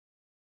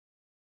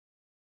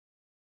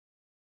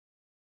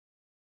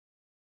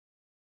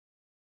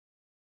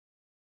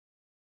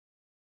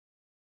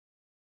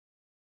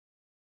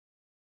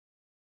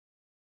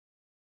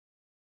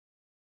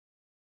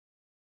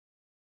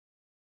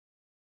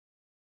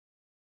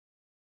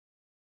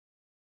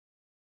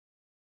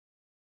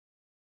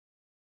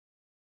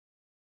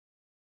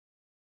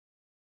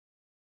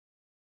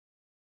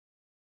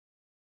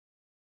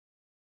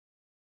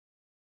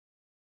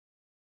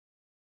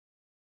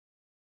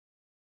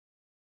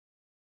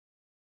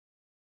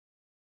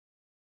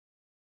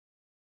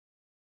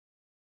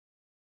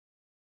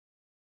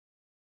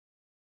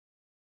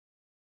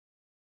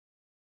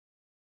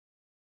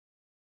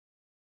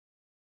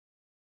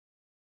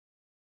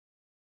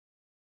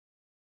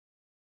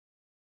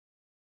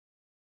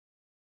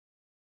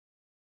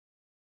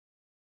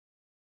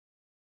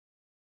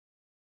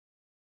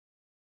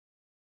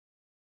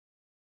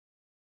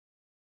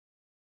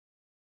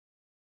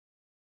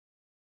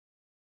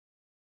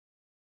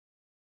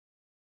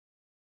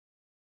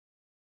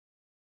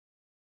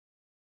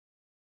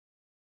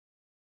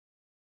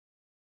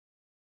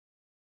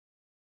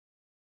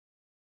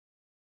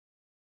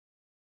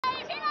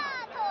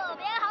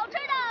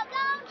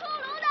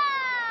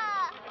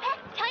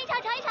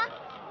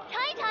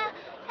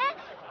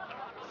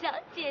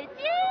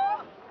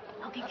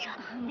说，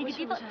那个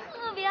地方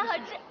特别好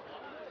吃。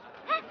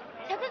哎，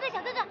小哥哥，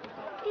小哥哥，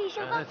必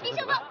胜坊，必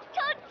胜坊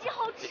超级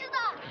好吃的。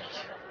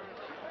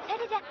小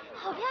姐姐，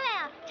好漂亮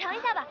呀，尝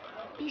一下吧。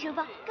必胜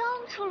坊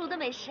刚出炉的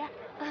美食。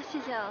谢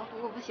谢啊，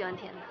我不喜欢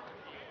甜的。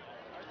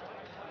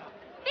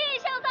必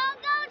胜坊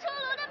刚出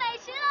炉的美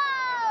食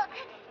喽！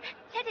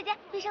小姐姐，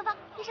必胜坊，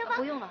必胜坊。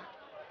不用了。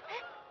哎，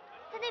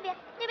在那边，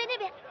那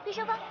边，必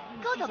胜坊，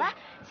跟我走吧。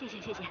谢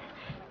谢谢谢。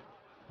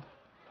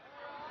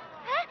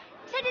哎，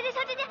小姐姐，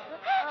小姐姐。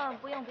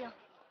不用不用。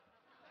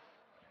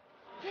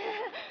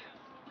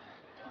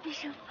必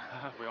胜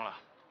坊。不用了。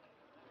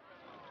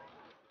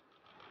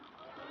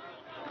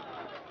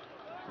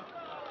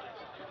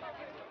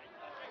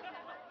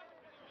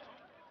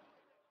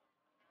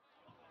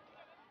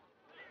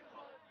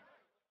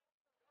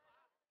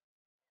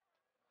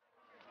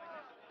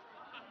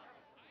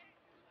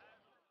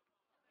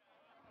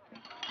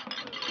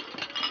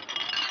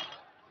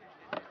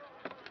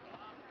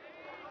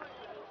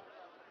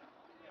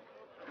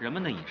人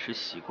们的饮食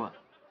习惯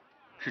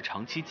是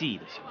长期记忆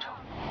的形成，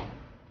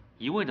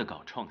一味的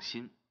搞创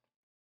新，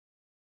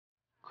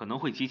可能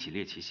会激起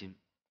猎奇心，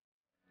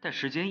但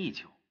时间一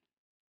久，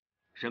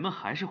人们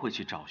还是会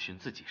去找寻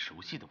自己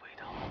熟悉的味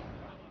道。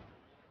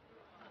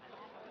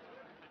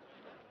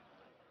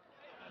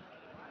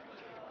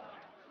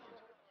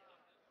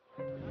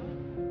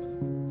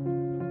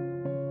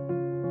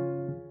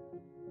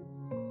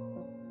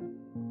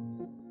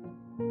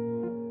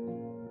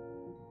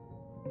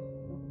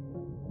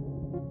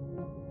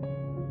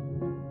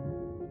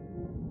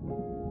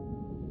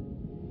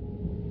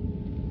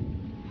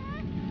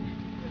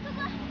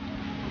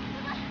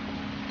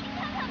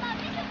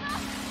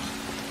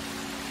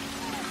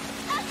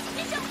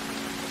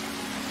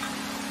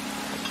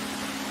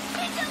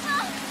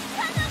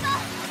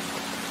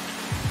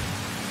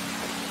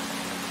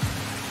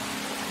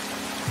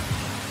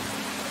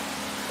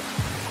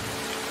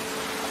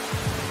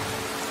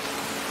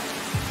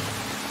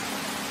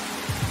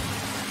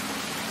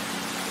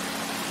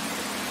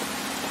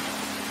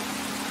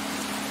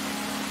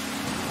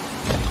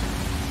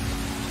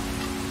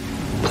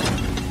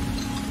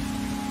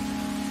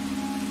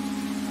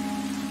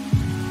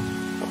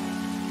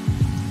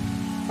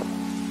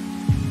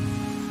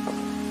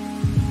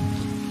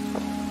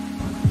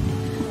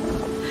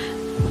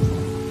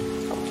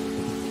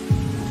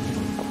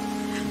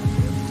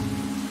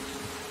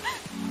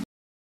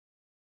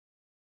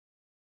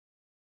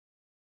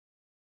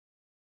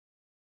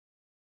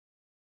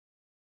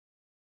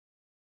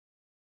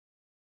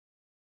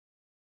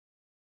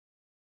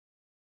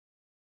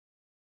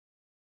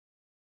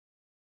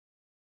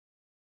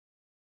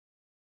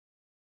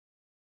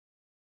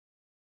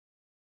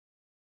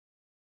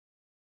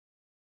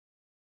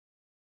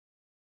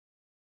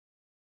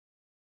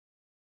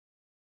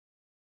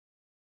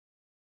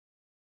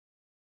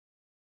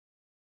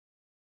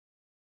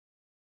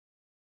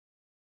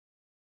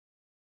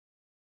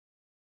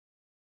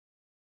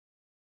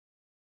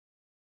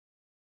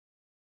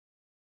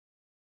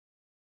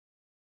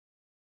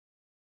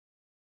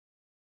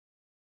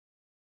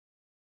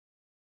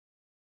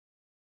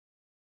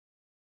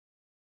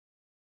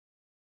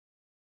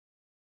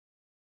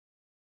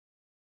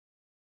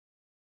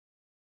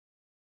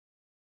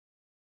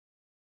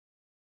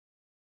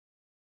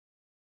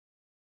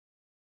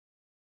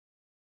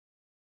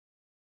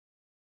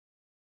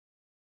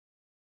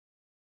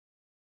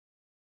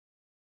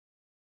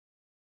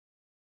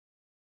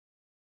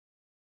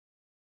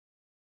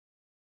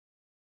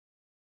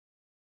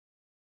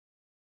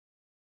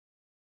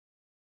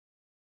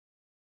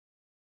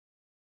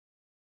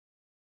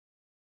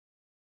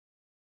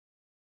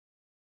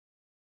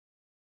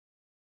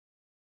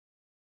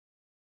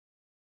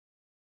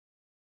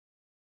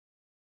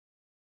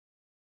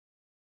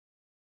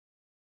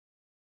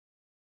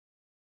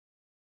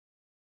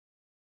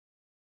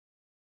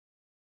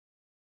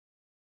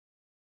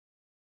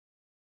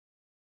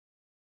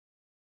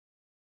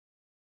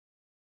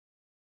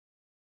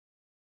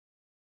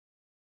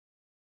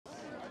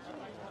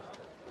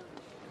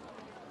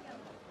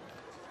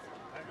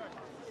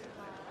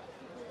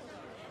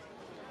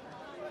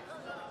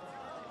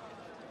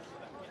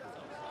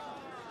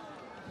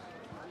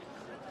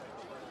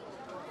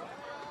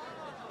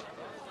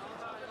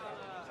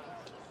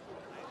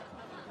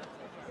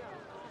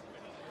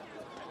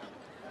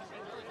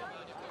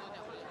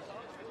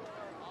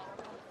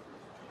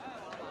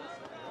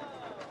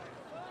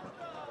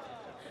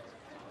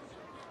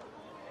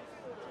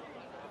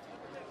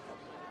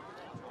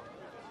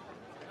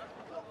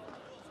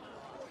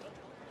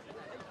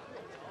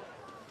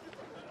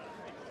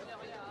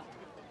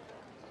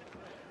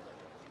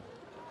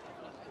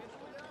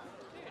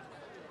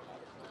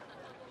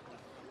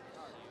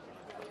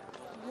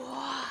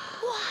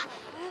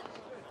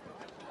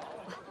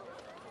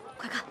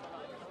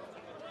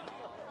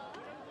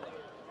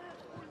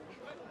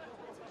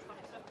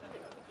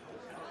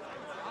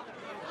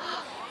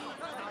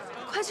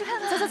快去看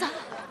看！走走走！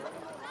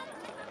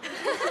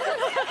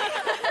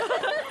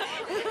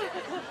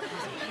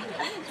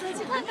走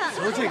去看看！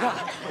走这个。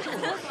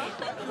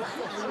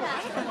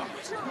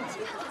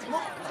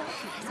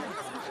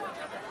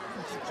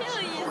真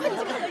有意思，快点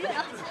去看个热闹。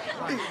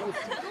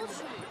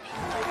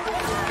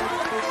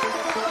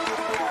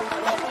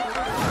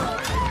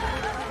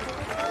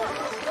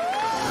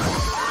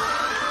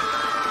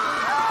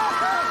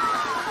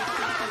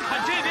看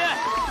这边。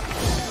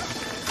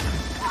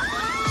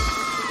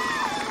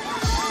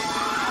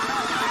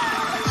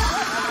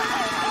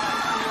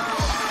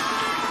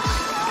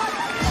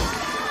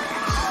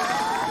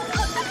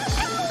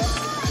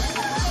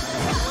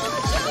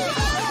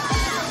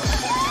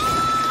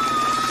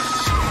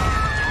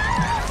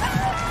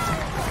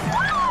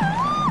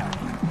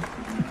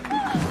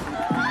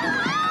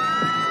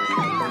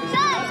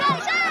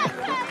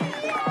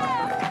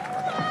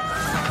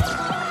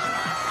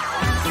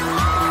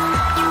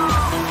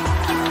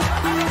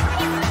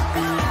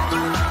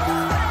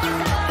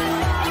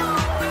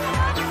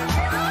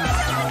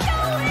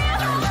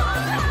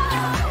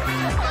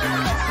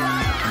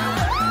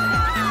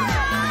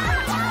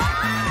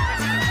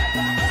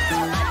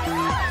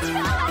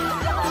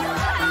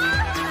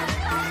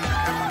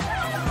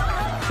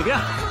 怎么样？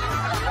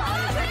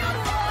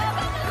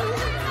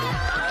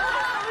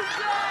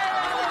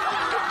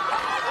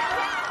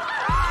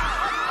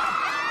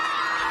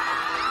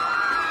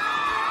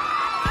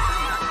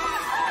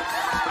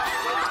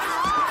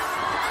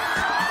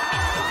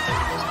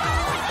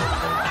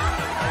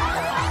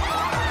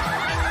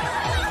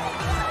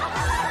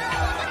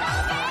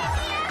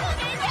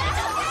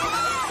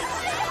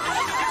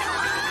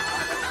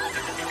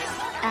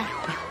哎，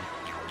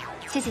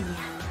谢谢你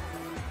啊。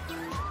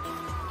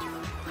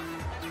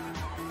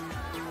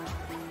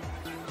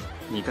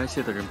 你该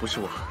谢的人不是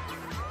我，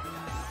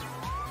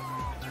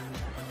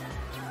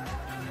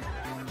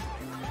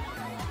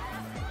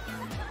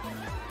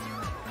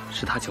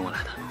是他请我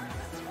来的。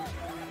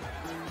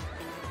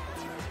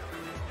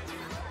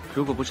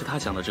如果不是他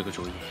想的这个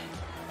主意，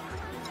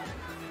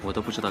我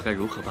都不知道该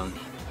如何帮你。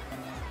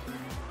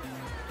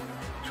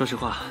说实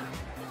话，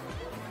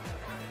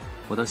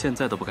我到现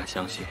在都不敢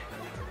相信，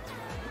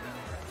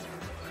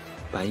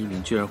白一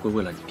鸣居然会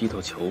为了你低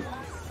头求我。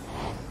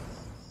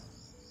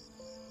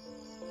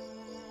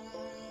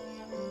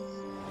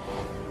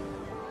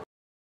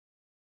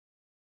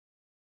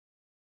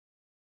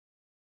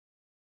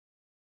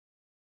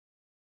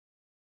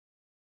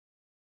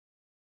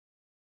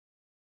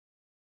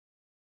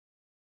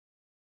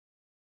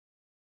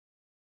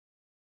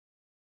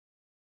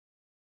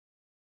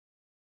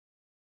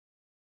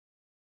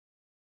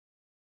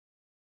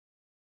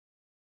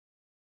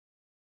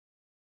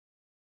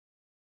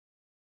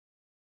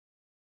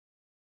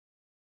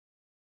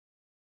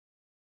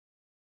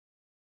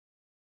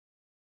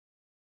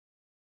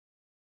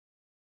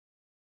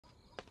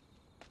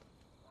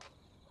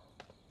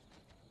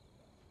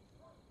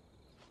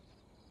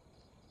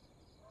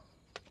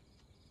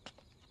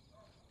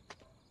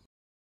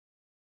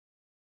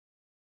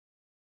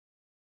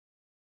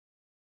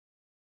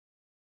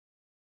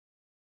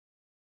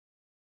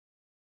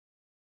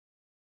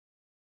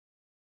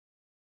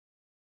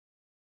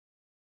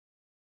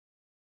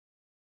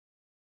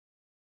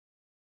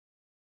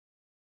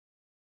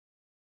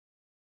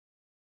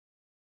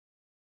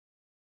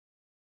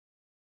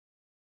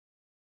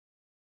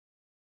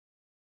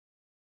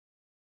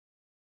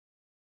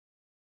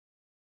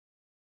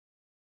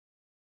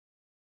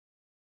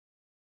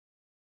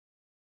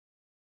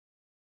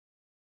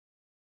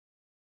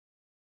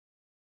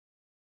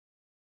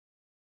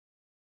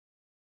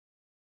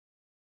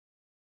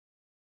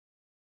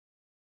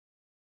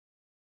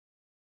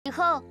 以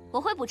后我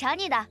会补偿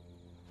你的。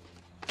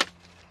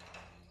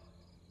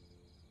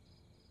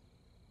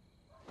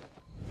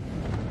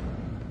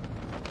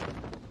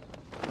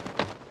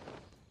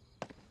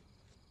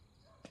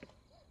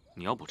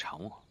你要补偿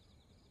我？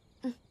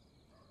嗯。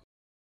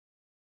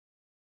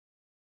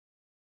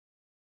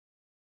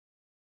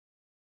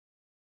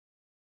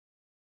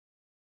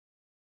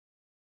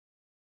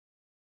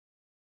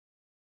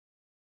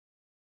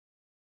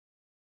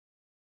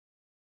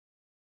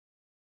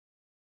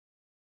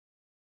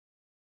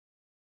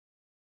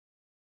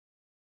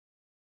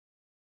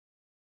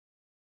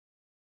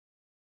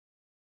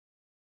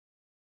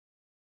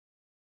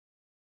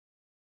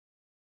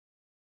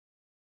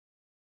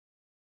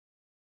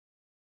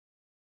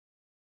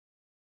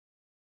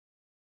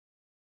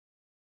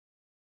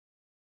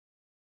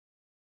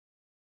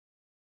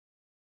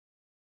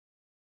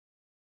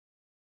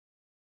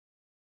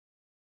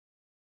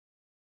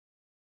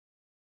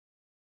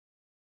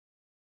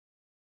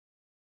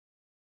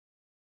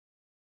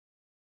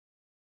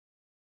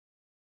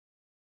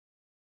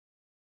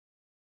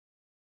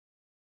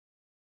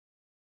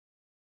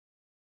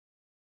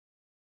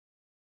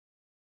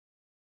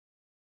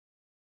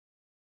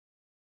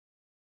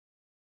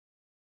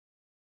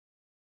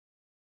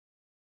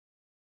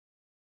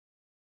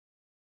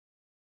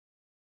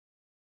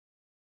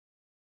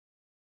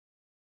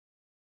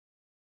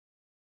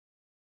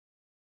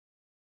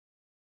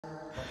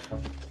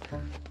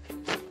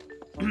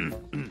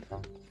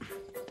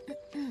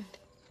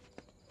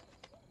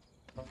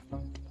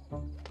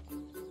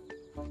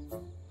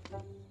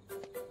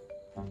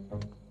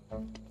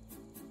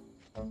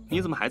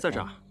你怎么还在这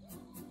儿？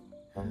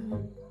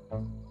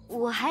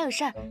我还有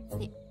事儿，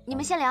你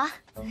们先聊啊。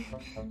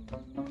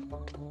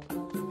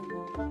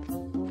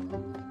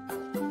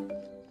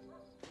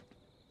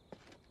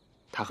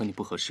他和你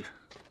不合适。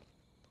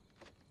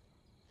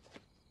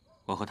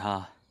我和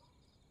他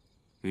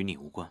与你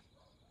无关。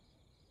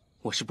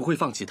我是不会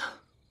放弃的。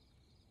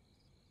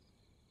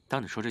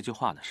当你说这句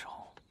话的时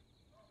候，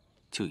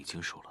就已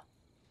经输了。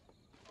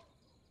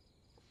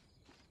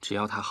只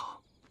要他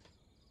好，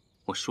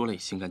我说了也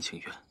心甘情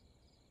愿。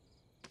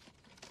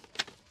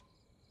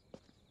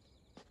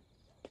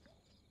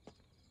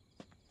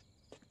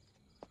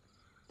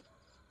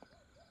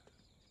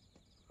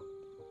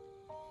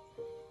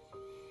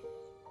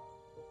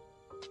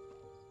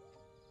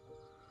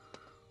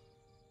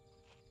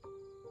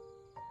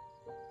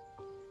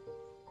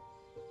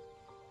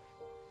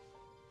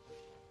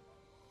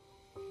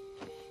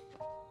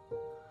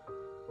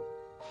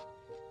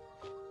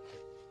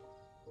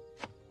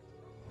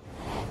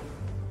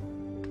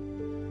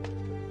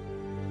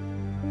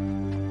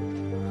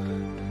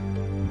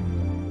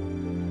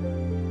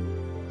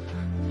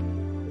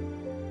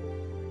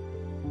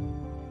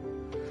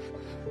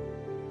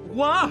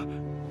婉儿，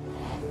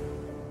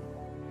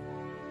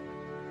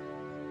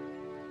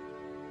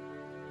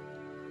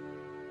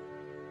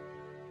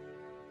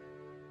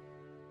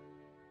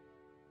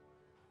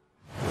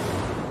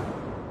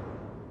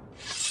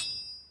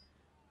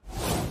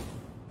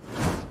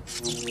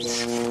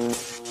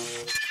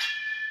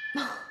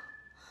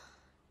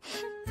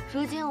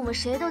如今我们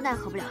谁都奈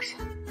何不了谁，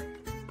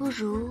不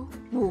如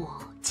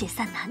我解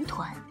散男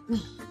团，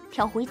你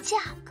挑回价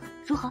格，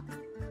如何？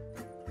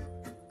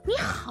你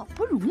好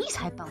不容易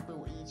才扳回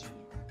我一局，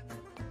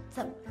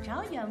怎么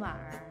着，袁婉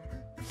儿？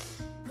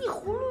你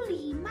葫芦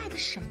里卖的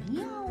什么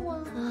药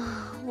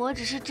啊？我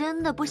只是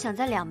真的不想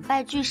再两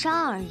败俱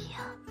伤而已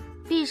啊！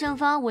必胜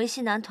方维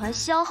系男团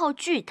消耗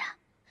巨大，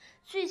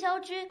聚销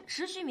居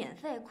持续免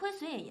费，亏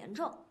损也严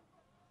重。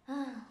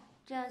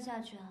这样下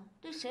去啊，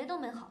对谁都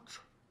没好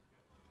处。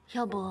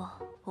要不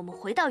我们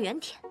回到原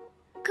点，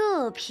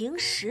各凭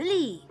实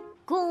力，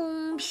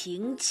公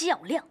平较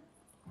量。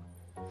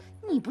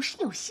你不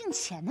是有姓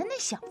钱的那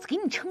小子给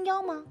你撑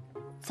腰吗？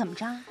怎么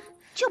着，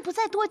就不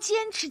再多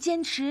坚持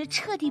坚持，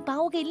彻底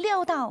把我给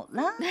撂倒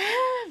了？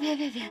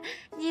别，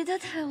你的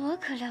腿我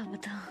可撂不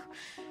动。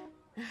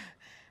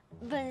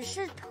本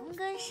是同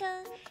根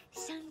生，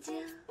相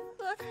煎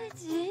何太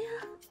急呀！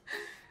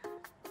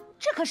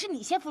这可是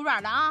你先服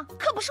软的啊，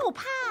可不是我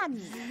怕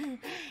你。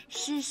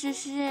是，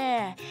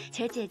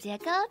求姐姐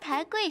高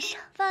抬贵手，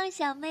放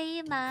小妹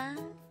一马。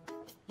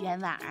袁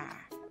婉儿，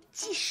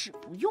即使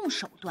不用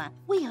手段，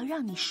我也要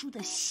让你输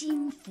得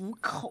心服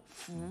口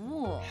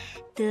服。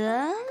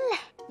得嘞，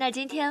那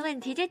今天问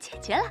题就解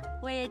决了，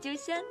我也就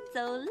先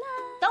走了。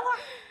等会儿，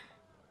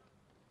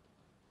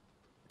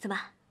怎么，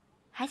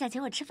还想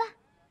请我吃饭？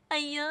哎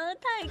呦，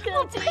太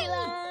客气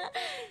了。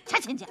查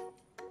钱姐，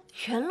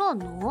袁洛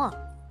奴，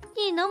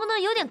你能不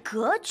能有点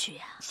格局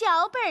啊？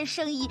小本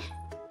生意，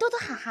多多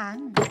喊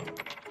喊。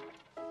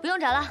不用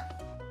找了。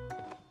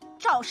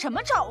找什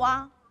么找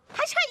啊？还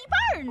差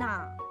一半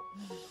呢。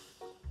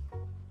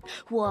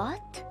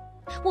What？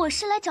 我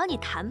是来找你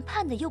谈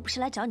判的，又不是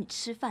来找你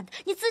吃饭的。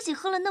你自己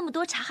喝了那么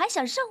多茶，还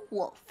想让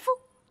我付？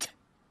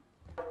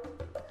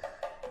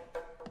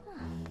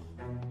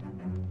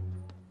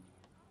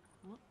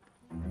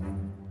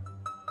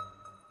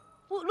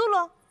露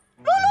露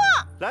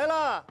来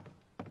了。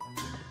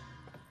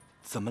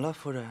怎么了，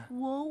夫人？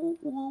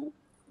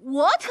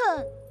我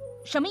疼，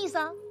什么意思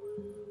啊？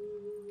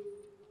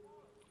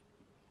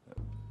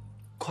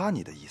夸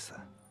你的意思。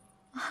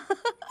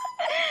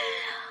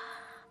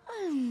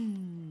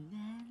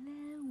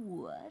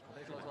我。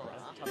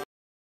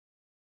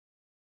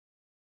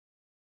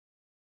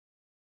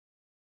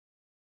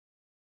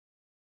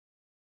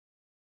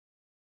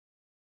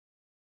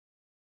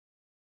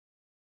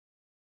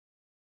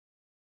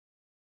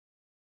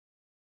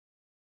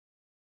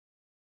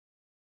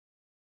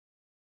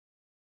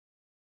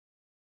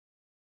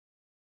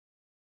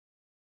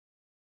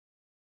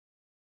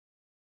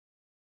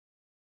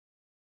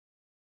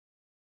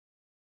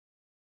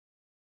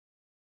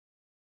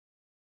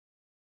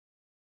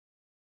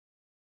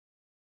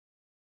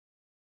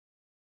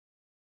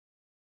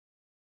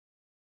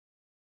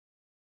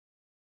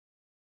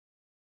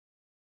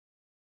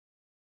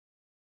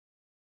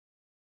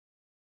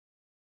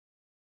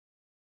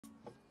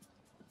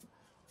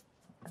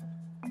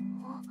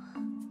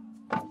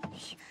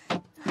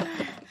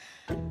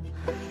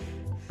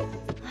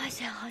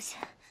好险！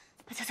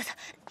走。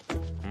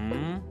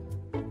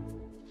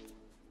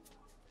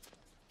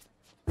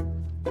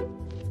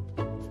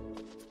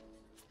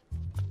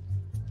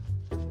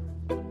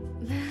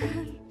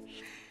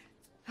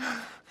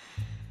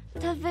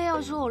他非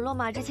要说我落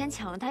马之前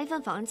抢了他一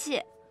份房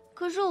契，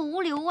可是我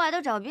屋里屋外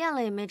都找遍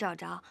了也没找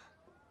着，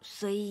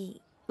所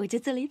以我就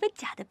做了一份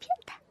假的骗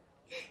他。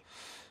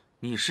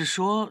你是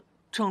说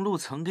郑路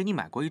曾给你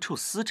买过一处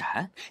私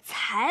宅？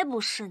才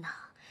不是呢！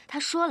他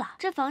说了，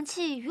这房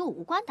契与我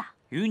无关的。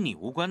与你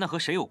无关，那和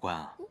谁有关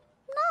啊？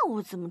那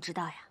我怎么知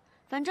道呀？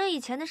反正以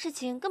前的事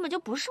情根本就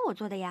不是我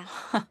做的呀。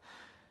哼，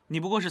你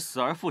不过是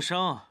死而复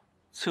生，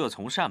罪恶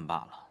从善罢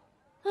了。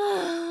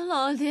啊，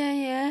老天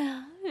爷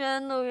呀，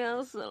冤都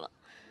冤死了！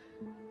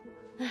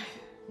哎，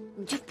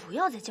你就不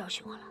要再教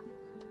训我了，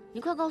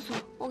你快告诉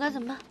我该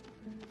怎么办。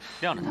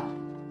晾着他，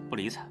不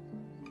理睬。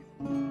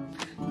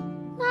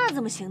那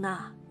怎么行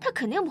呢？他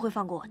肯定不会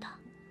放过我的。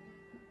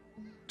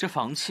这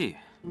房契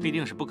必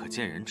定是不可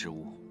见人之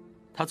物，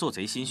他做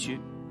贼心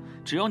虚，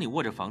只要你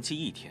握着房契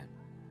1天，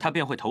他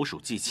便会投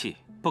鼠忌器，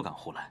不敢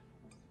胡来。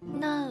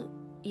那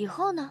以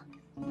后呢？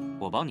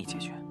我帮你解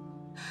决。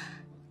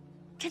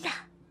真的？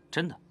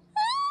真的。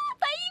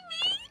白一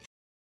鸣。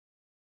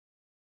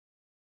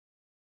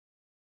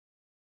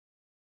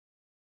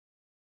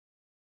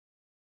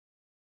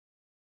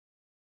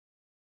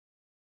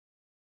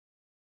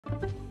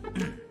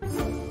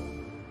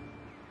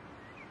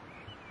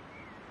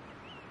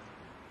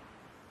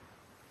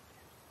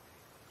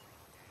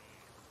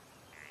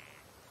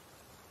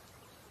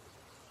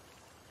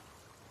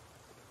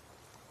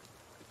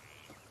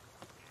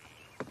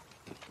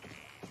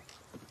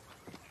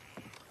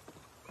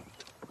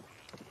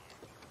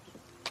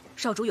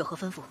少主有何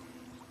吩咐？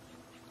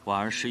婉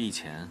儿失忆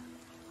前，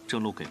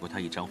正路给过他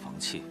一张房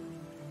契，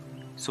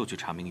速去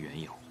查明缘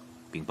由，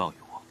禀报于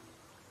我。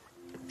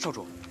少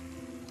主，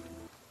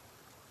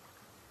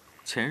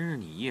前日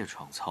你夜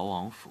闯曹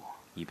王府，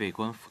已被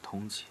官府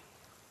通缉，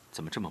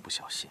怎么这么不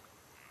小心？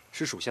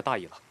是属下大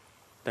意了，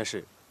但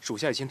是属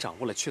下已经掌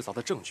握了确凿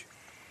的证据，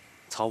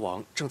曹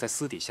王正在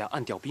私底下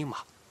暗调兵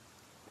马，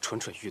蠢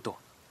蠢欲动，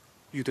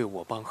欲对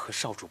我帮和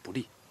少主不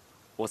利，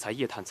我才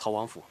夜探曹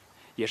王府。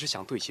也是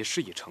想对其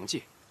施以惩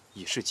戒，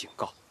以示警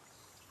告。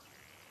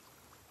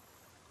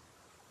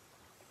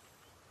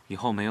以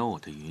后没有我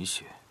的允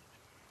许，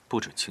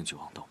不准轻举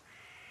妄动。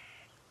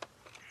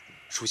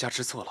属下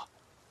知错了。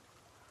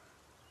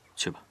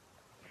去吧。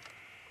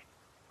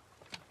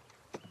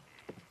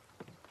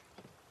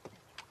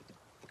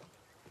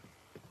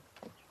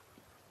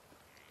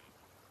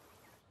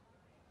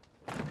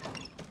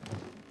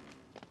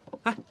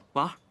哎，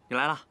婉儿，你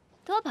来了。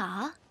多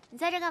宝，你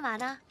在这干嘛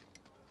呢？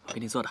我给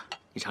你做的，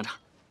你尝尝。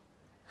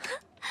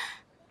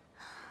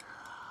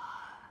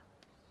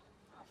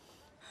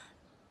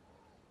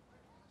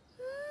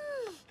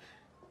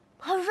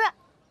好吃。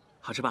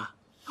好吃吧？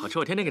好吃，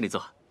我天天给你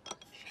做。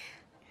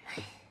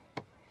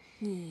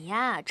你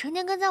呀，成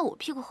天跟在我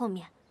屁股后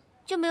面，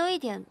就没有一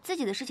点自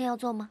己的事情要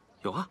做吗？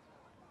有啊，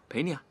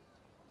陪你啊。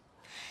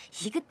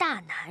一个大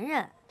男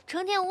人，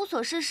成天无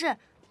所事事，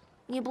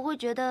你不会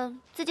觉得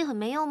自己很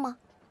没用吗？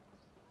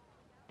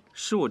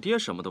是我爹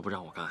什么都不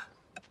让我干。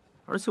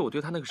而且我对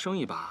他那个生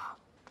意吧，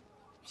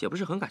也不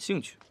是很感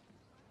兴趣。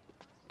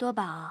多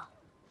宝，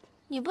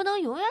你不能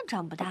永远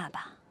长不大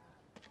吧？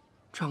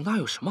长大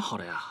有什么好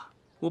的呀？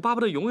我巴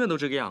不得永远都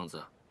这个样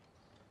子。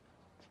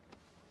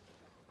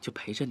就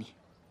陪着你，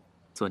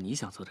做你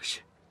想做的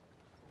事。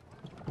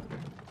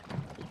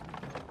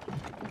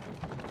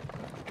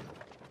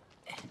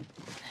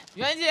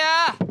袁姐，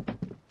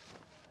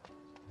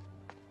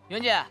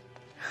袁姐，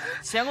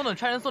钱公子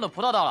差人送的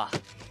葡萄到了，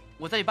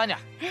我再去搬点。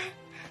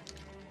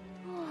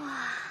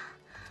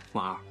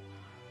婉儿，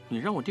你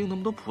让我订那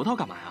么多葡萄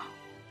干嘛呀？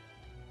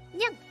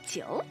酿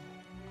酒。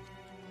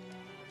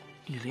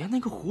你连那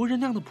个胡人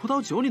酿的葡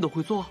萄酒你都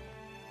会做？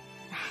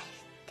哎，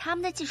他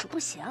们的技术不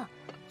行，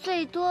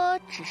最多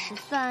只是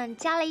算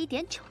加了一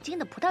点酒精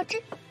的葡萄汁。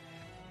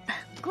本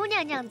姑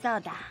娘酿造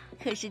的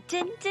可是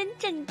真真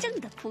正正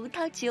的葡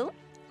萄酒。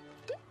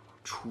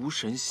厨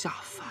神下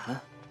凡，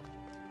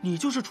你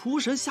就是厨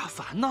神下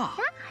凡呐！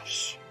那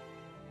是。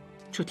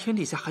这天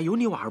底下还有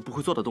你婉儿不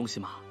会做的东西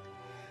吗？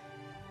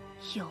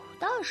有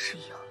倒是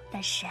有，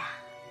但是啊，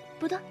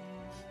不多。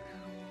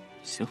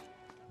行，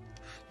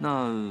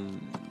那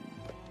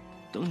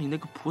等你那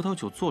个葡萄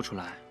酒做出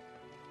来，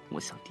我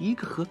想第一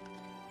个喝。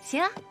行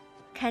啊，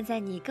看在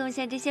你贡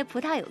献这些葡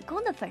萄有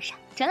功的份上，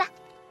成了。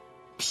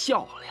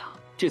漂亮，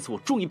这次我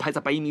终于排在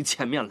白一鸣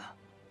前面了。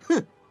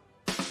哼。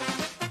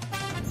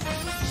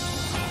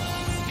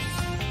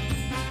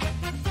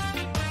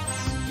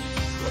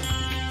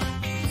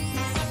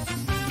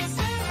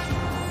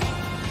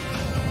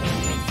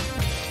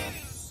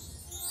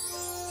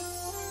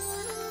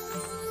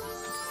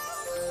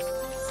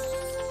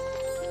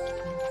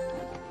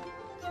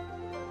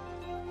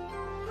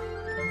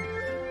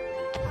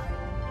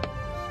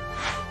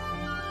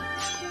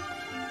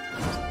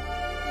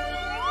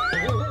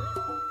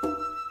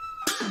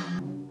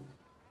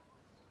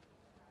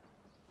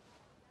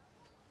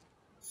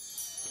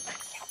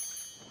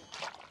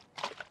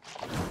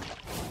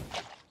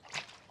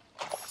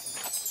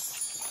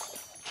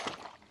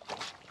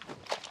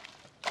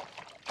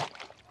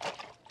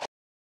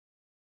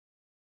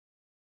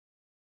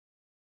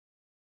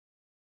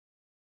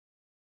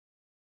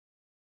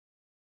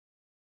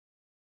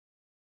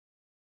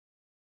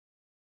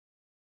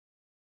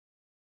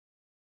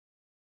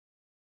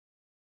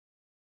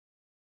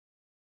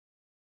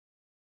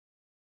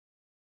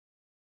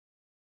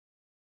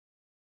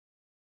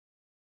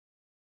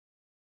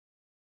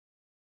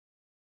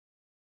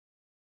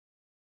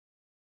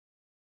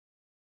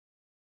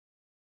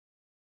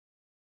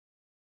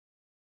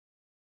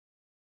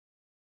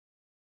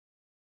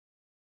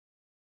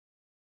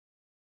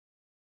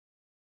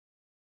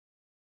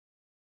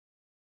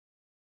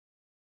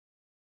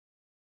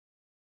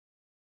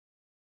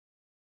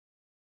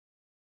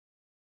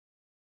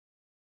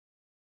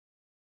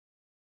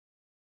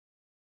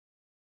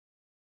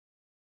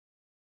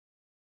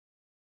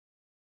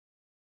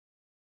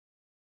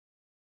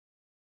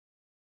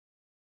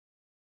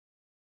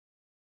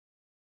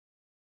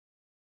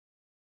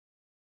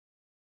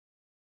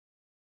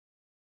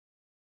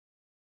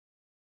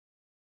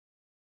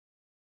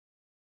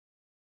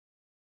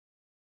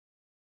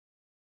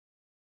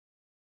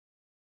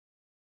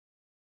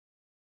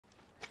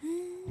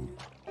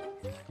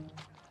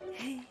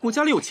我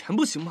家里有钱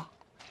不行吗？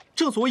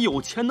正所谓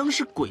有钱能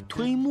使鬼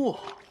推磨。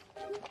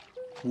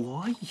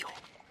我有，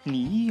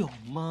你有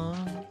吗？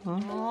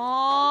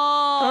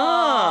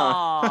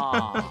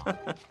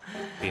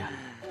厉害。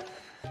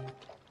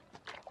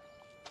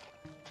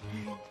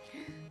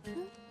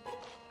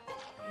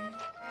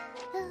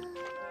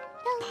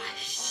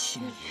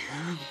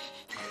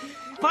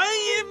白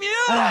一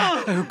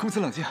鸣，公子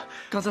冷静。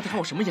刚才他看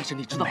我什么眼神，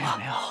你知道吗？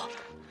没有。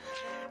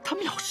他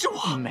藐视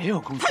我。没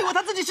有，公子。他以为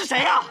他自己是谁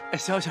呀？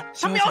消消，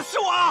他藐视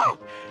我。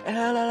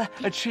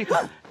来，吃一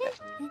个。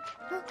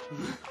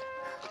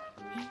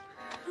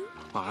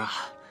宝儿啊，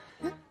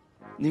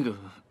那个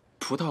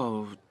葡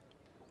萄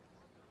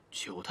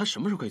酒，它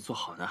什么时候可以做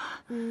好呢？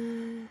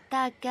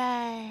大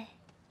概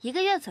1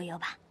个月左右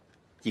吧。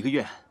1个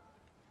月？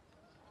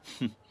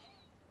哼，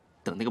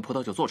等那个葡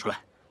萄酒做出来，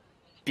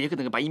别给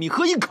那个白一鸣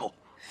喝一口。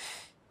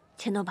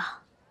钱多宝，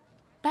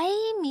白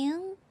一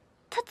鸣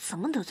他怎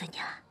么得罪你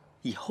了？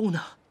以后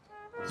呢，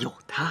有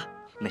他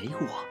没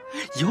我，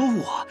有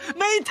我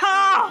没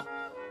他。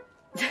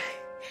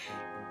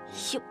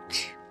幼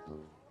稚。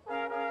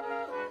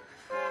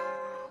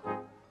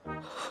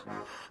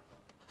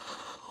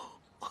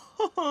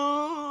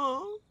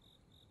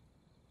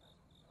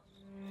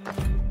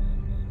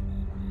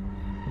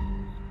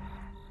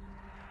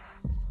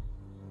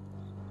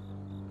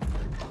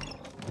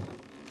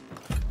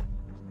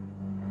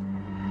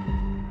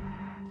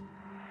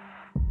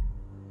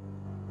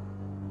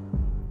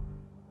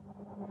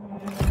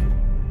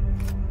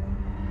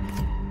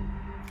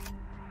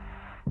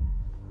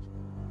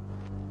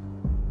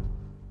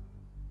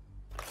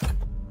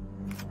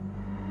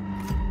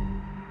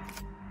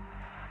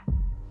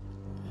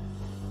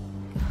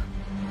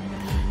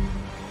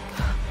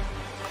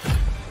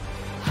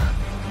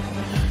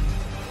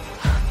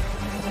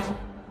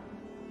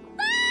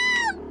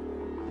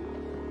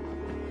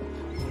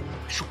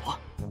是我。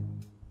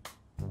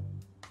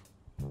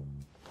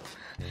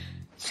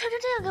穿成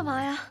这样干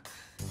嘛呀？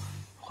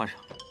换上。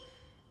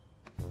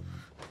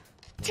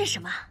这是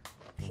什么？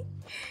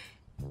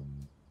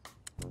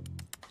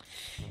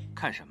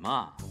看什么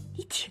啊？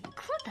你挺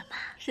酷的嘛，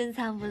深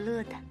藏不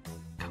露的。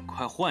赶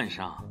快换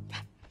上。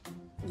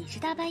你是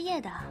大半夜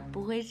的，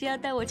不会是要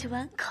带我去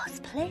玩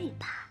cosplay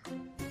吧？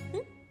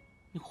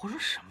你胡说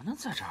什么呢？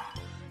在这儿？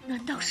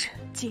难道是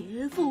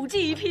劫富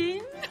济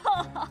贫？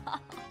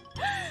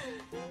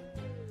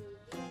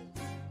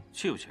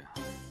去不去啊？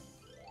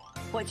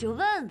我就问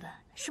问，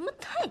什么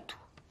态度？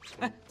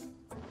哎，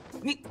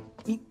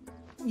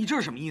你这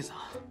是什么意思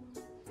啊？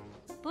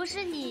不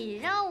是你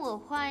让我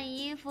换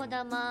衣服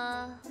的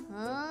吗？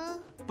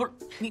不是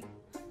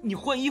你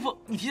换衣服，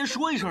你提前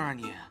说一声啊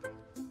你。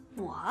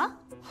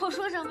我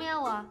说什么呀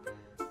我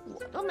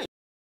都没。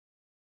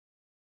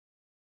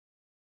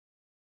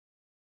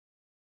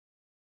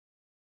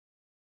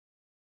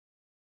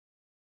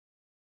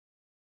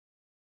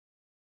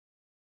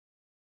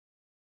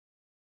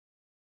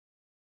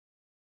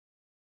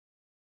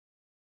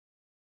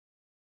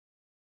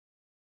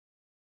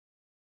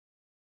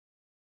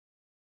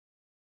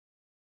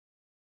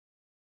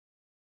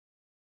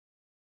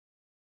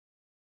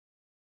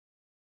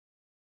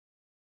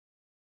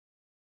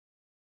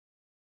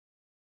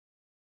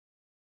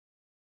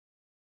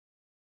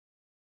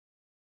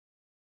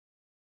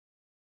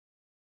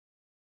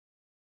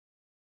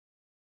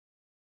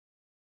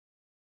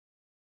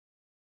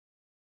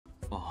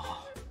哦，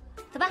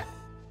走吧。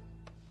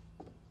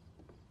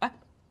哎，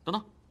等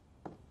等，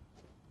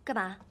干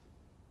嘛？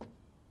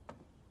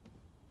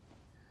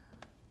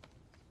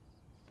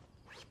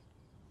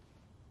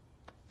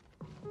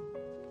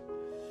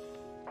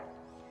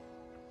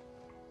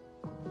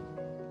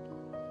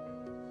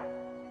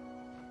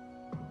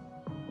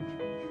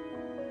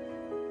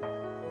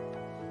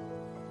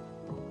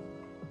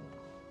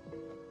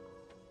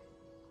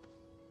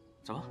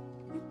走吧。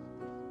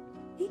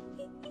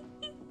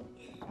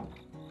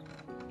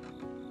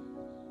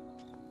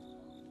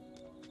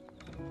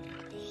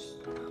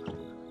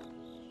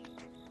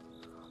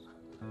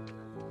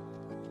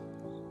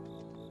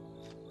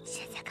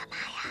现在干嘛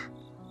呀？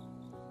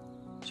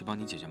去帮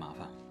你解决麻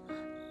烦。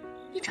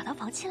你找到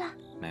房契了？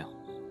没有。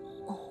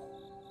哦，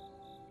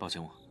抱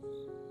歉我。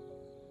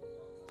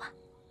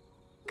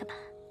干嘛？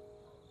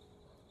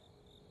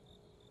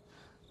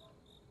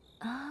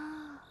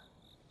哦，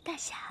大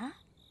侠。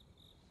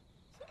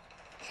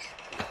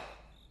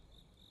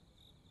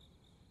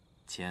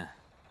钱，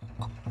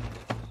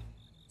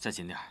再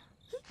紧点儿。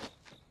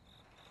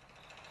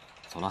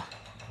走了。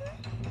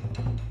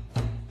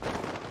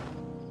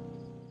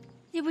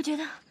你不觉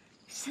得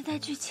现在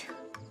剧情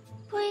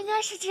不应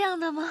该是这样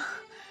的吗？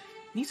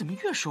你怎么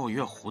越说我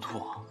越糊涂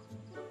啊？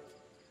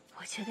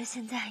我觉得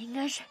现在应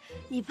该是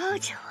你抱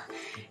着我，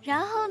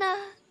然后呢，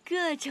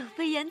各种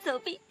飞檐走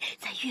壁，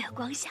在月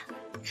光下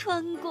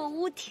穿过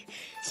屋顶，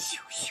咻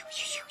咻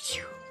咻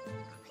咻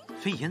咻。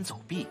飞檐走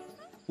壁，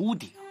屋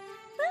顶。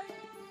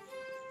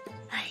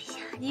哎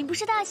呀，你不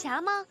是大侠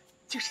吗？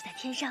就是在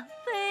天上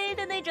飞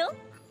的那种。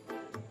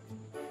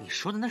你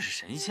说的那是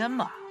神仙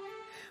吧？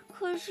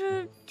可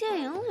是电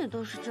影里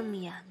都是这么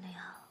演的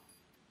呀。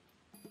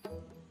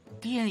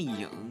电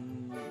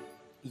影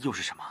又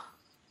是什么？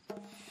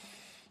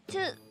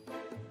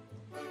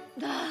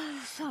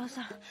算了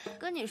算了，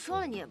跟你说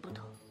了你也不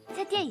懂。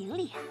在电影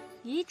里啊，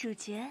女主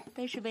角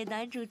都是被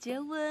男主角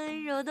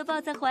温柔的抱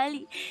在怀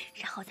里，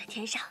然后在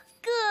天上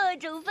各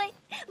种飞，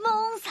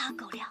猛撒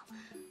狗粮。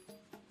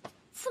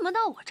怎么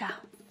到我这儿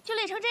就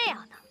累成这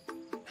样呢？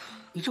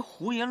你这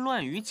胡言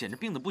乱语，简直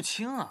病得不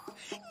轻啊！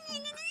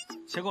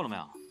歇够了没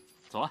有？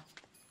走了。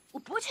我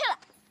不去了。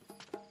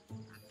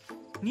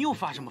你又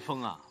发什么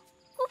疯啊？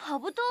我跑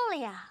不动了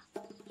呀。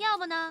要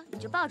不呢，你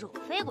就抱着我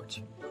飞过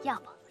去；要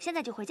不现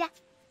在就回家。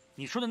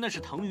你说的那是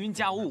腾云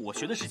驾雾，我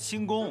学的是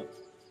轻功。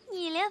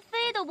你连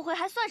飞都不会，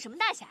还算什么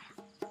大侠呀？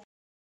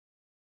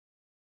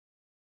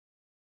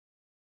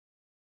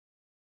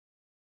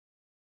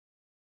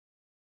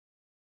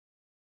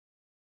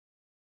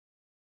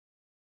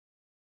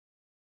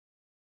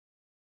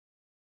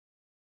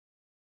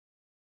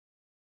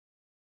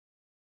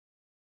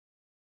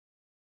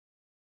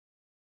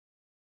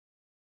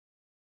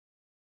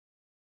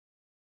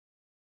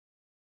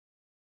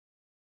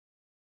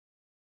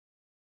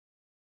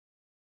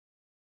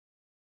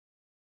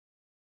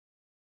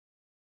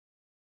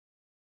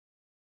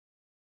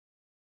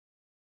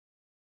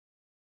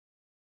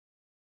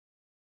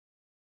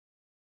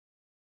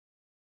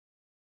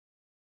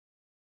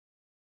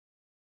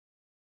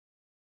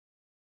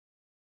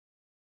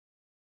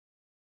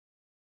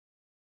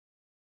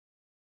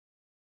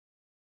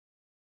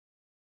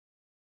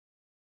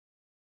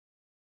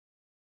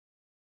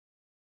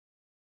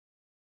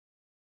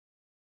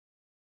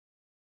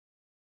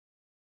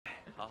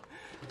好，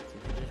今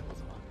天真是不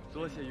错，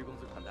多谢于公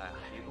子款待啊！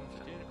于公子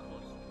真是客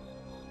气。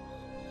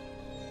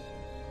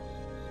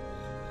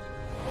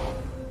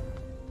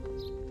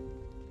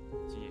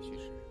今夜戌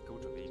时，给我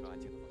准备一个安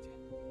静的房间。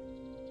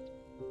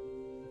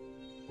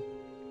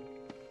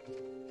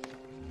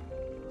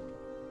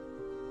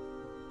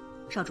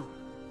少主，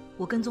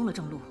我跟踪了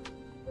正路，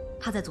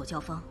他在左教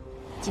坊，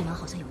今晚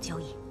好像有交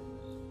易。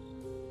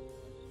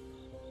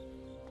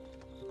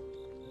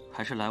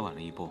还是来晚了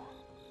一步，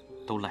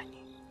都赖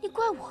你。你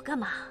怪我干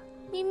嘛？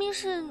明明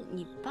是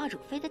你抱着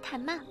我飞得太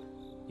慢。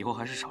以后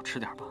还是少吃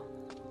点吧。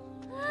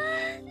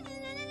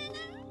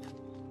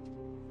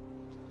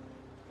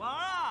婉儿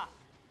啊，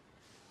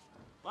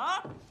婉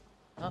儿，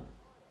啊，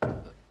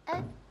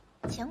哎，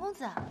钱公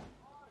子，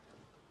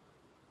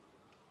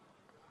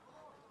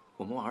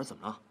我们婉儿怎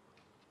么了？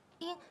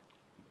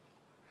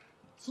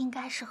应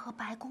该是和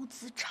白公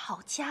子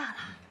吵架了。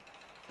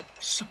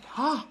什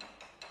么？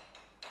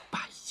白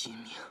金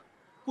明，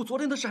我昨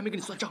天的事还没跟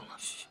你算账呢。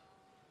嘘，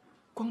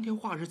光天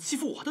化日欺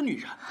负我的女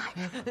人。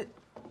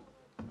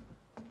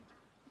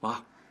婉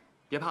儿，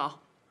别怕啊，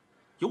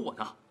有我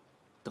呢。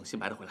等新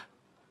白的回来，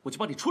我就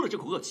帮你出了这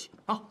口恶气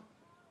啊！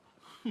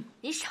哼，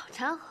你少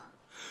掺和。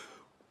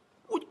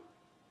我，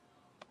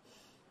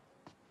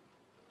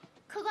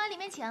客官里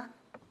面请。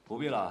不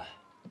必了，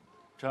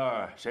这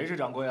儿谁是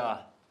掌柜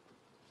啊？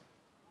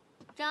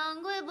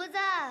掌柜不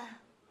在，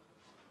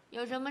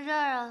有什么事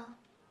儿啊？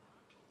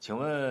请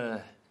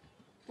问，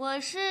我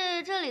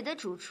是这里的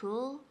主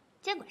厨，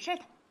监管事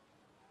的。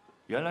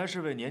原来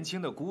是位年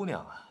轻的姑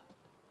娘啊，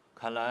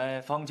看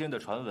来坊间的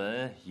传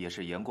闻也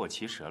是言过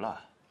其实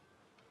了。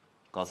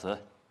告辞。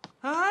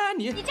哎，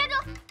你站住！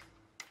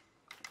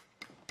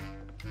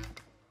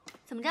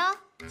怎么着？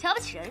瞧不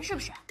起人是不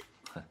是？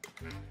哼，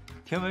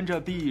听闻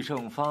这必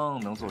胜坊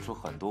能做出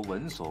很多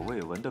闻所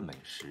未闻的美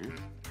食，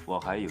我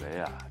还以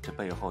为啊，这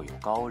背后有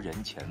高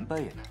人前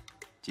辈呢。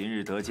今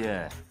日得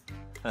见，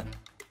哼！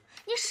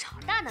你少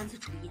大男子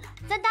主义了，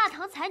咱大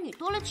唐才女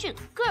多了去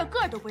了，个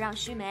个都不让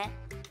须眉。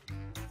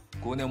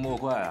姑娘莫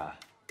怪啊，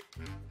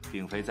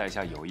并非在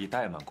下有意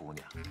怠慢姑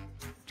娘，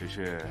只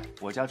是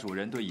我家主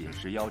人对饮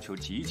食要求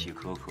极其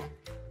苛刻。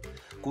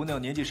姑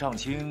娘年纪尚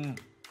轻，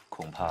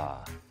恐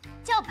怕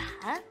叫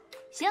板。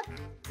行，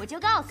我就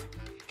告诉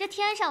你，这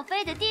天上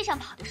飞的、地上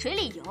跑的、水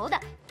里游的，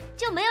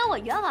就没有我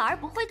袁婉儿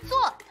不会做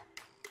的。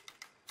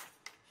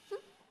哼，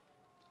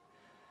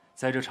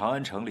在这长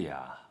安城里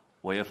啊，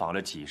我也访了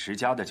几十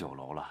家的酒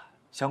楼了，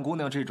像姑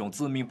娘这种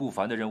自命不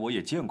凡的人，我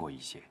也见过一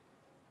些。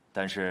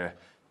但是，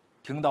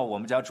听到我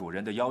们家主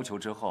人的要求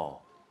之后，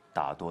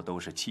大多都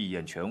是气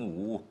焰全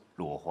无，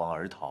落荒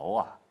而逃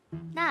啊。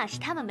那是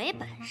他们没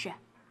本事。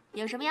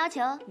有什么要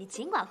求，你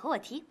尽管和我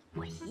提，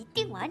我一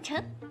定完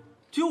成。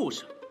就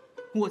是，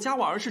我家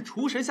婉儿是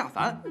厨神下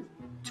凡，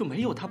就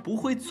没有她不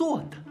会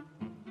做的。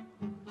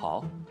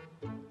好，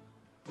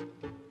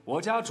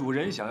我家主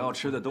人想要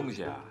吃的东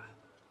西啊，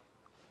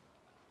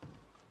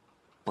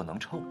不能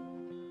臭，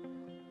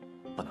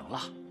不能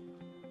辣，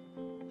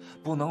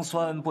不能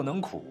酸，不能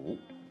苦，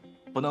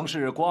不能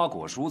是瓜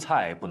果蔬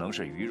菜，不能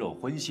是鱼肉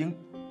荤腥，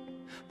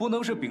不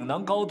能是饼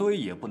囊糕堆，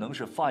也不能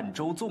是饭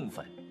粥粽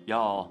粉，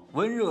要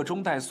温热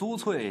中带酥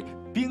脆，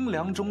冰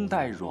凉中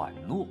带软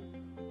糯。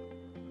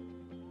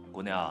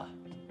姑娘，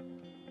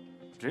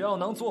只要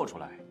能做出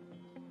来，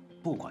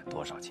不管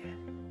多少钱，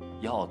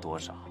要多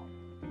少，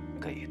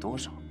给多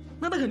少。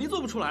那他肯定做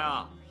不出来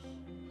啊！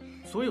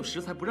所有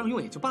食材不让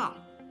用也就罢了，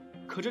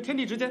可这天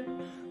地之间，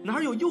哪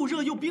有又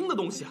热又冰的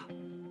东西啊？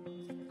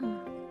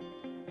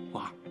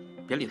婉儿，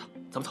别理他，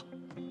咱们走。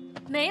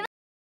没问。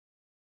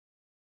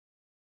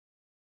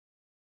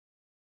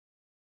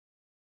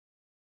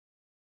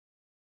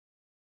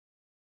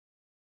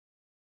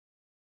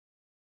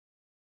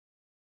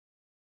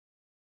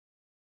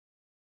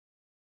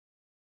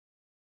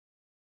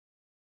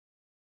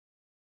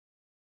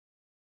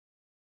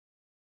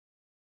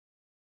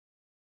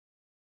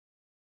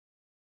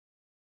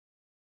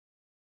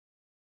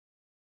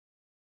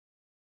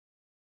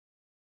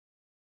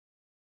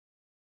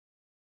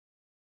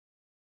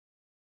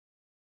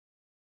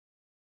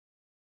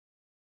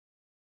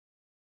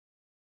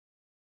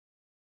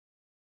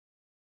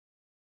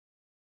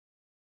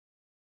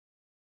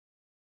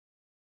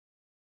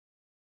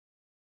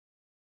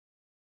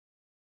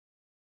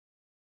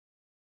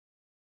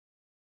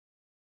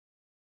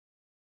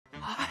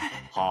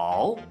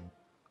好，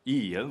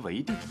一言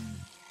为定。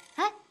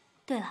哎，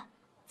对了，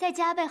再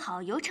加备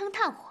好油称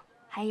炭火，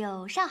还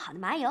有上好的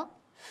麻油。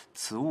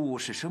此物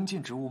是生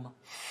禁之物吗？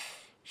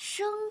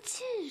生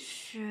禁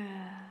是。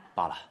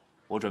罢了，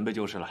我准备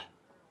就是了。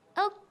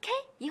OK，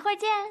 一会儿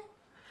见。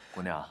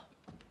姑娘，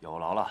有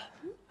劳了，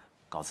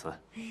告辞。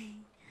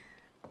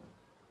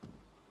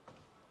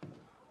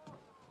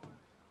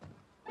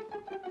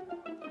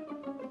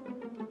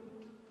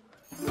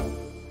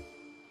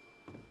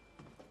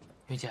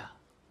云姐，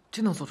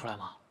真能做出来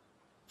吗？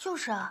就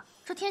是啊，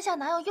这天下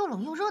哪有又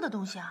冷又热的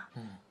东西啊？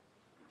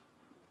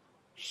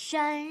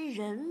山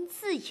人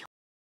自有。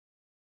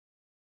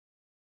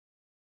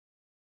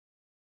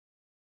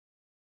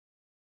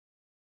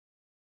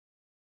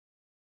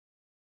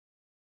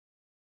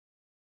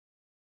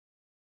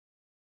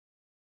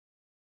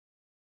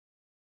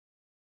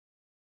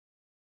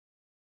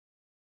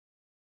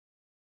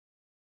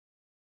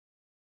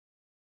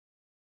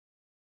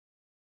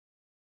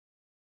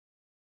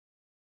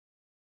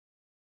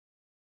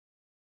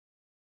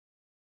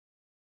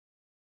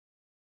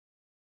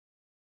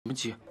你们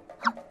急？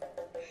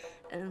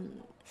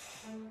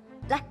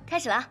来，开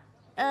始了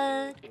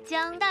啊。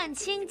将蛋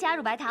清加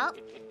入白糖，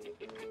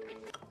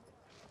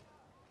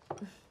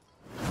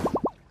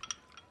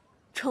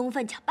充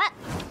分搅拌。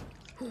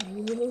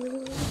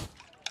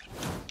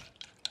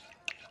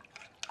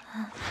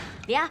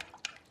李儿，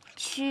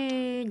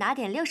去拿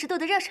点60度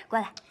的热水过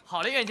来。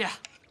好嘞，袁姐。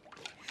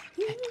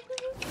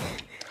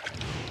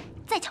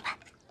再搅拌。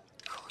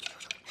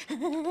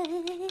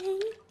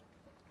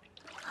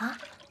啊？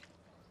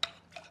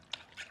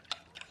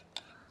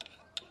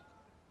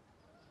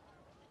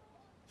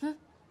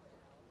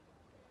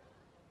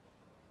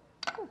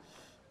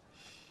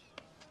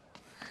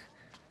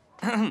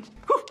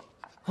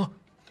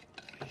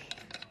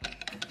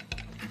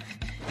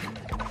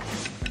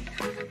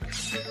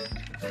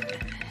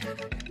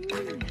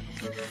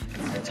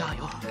加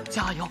油，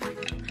加油！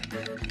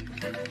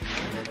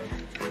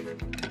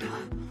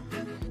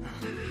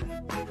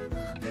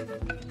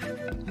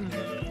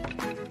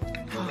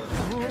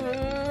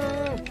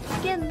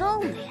变动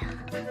了呀！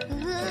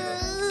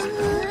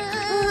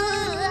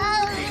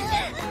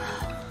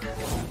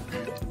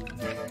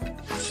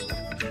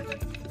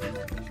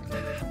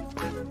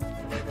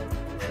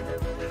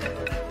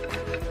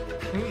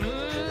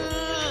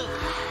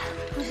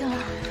不行了，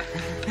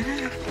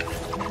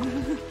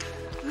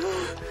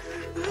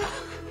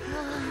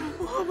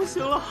我不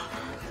行了，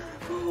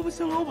我不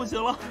行了，我不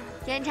行了。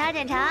检查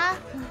检查。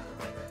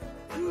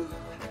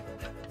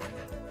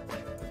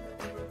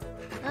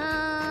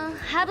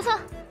还不错。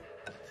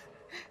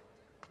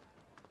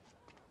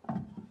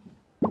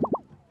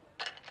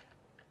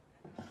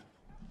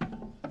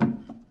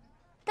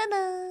噔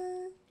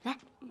噔，来，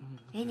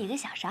给你个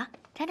小勺，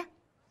尝尝。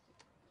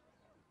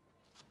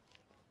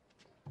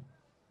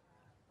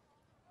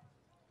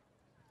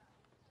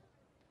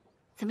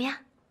怎么样？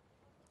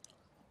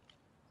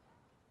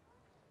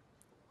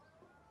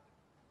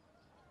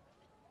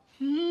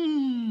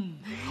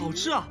好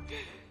吃啊！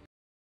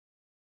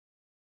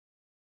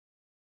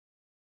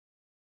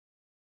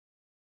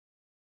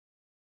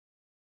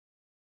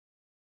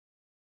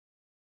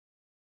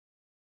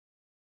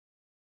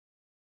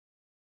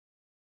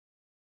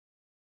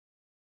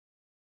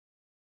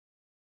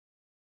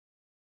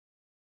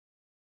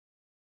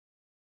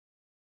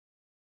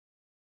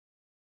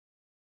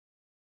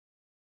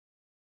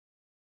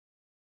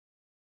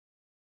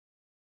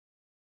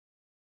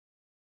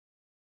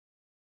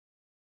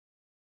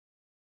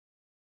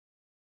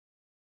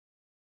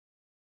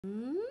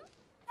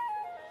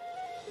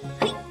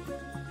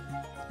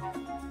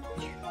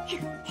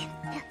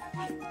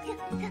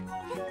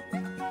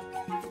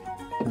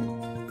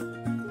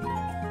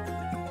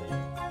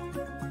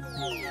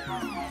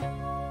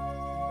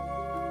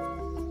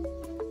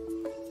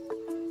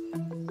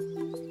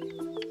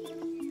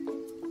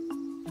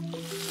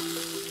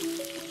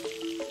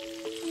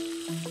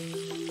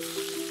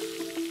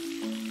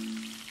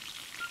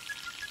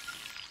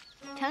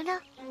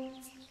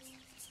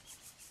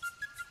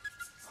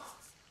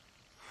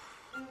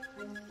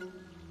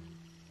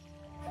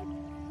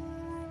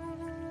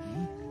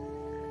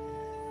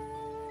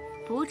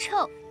不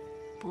臭，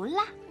不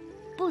辣，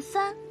不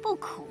酸不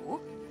苦，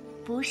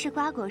不是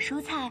瓜果蔬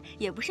菜，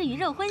也不是鱼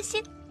肉荤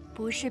腥，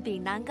不是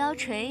饼囊糕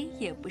锤，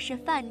也不是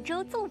泛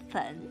粥粽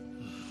粉，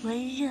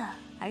温热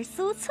而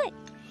酥脆，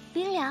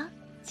冰凉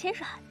且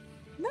软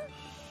嫩。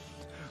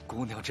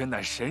姑娘真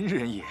乃神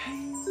人也。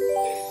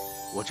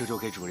我这就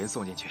给主人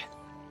送进去。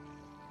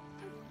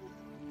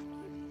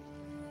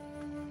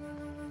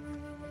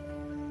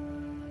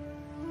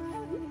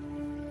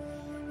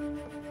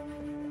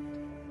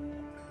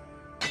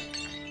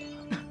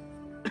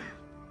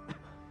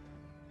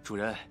主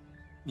人，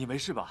你没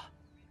事吧？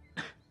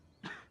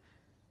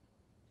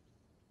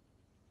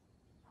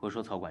我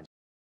说曹管家，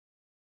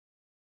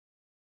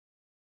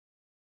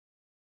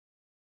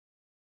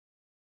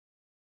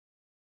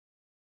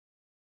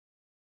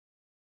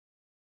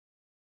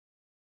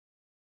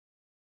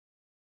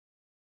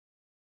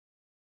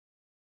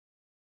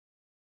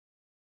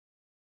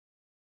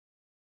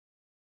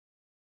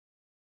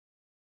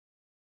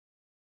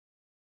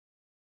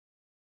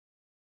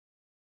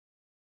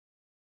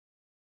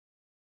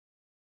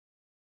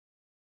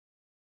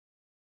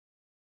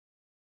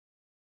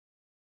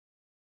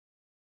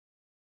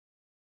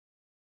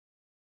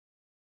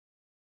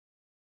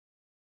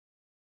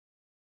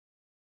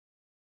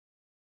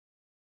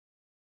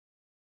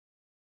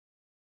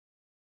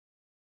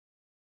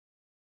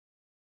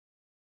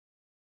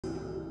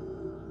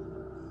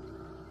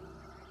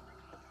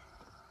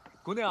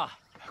姑娘，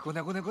姑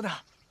娘，姑娘，姑娘！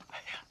哎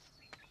呀，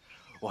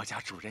我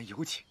家主人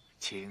有请，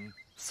请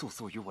速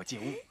速与我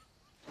进屋。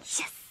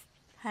Yes，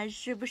 他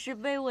是不是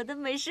被我的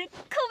美食扣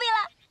病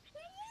了？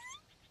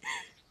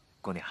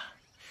姑娘，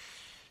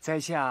在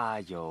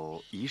下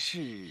有一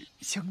事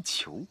相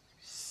求。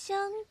相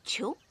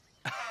求？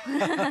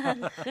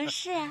何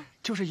事啊？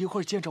就是一会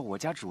儿见着我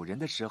家主人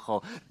的时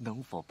候，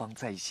能否帮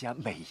在下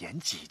美言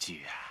几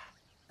句啊？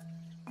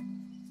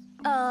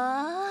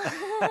哦，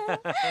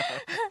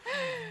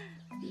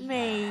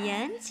美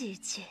言几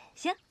句，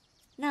行，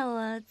那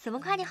我怎么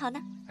夸你好呢？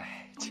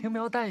哎，轻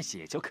描淡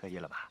写就可以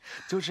了嘛。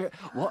就是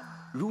我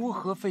如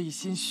何费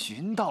心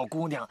寻到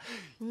姑娘，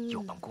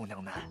又帮姑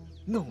娘呢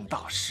弄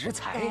到食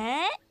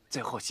材，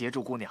最后协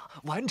助姑娘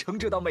完成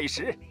这道美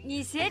食。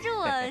你协助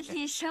我，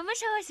你什么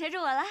时候协助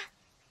我了？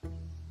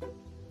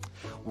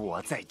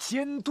我在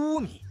监督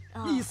你，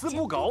一丝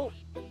不苟，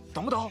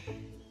懂不懂？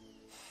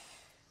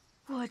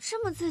我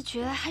这么自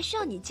觉，还需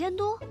要你监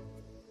督？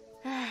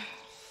哎，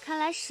看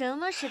来什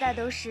么时代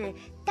都是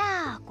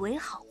大鬼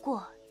好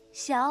过，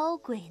小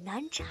鬼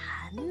难缠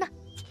呐。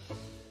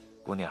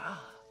姑娘，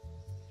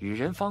与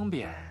人方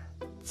便，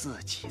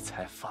自己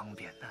才方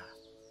便呢。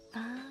啊，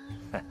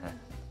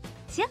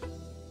行，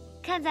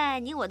看在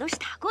你我都是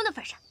打工的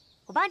份上，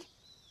我帮你。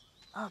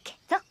OK，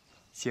 走。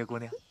谢姑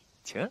娘，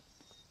请。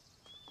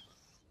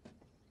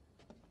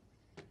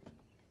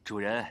主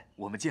人，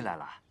我们进来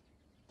了。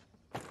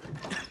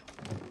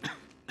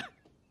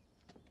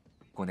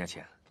姑娘，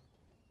请。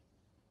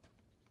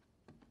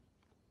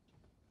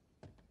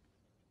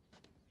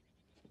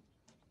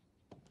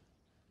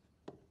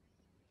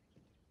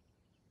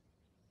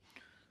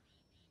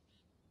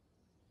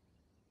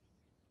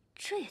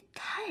这也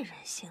太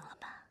任性了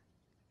吧！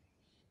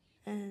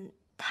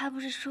他不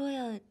是说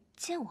要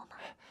见我吗？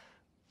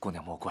姑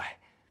娘莫怪，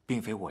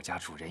并非我家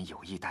主人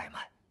有意怠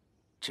慢，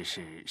只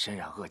是身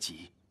染恶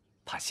疾，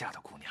怕吓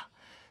到姑娘，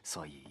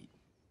所以……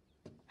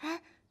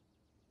哎，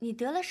你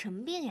得了什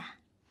么病呀？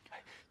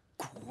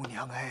姑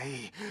娘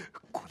哎，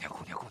姑娘，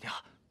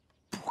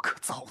不可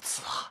造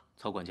次啊！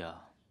曹管家，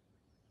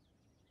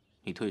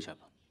你退下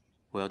吧，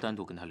我要单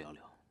独跟他聊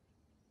聊。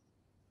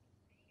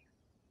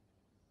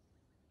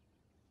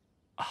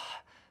啊，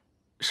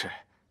是。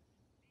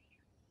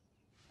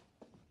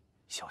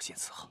小心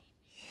伺候，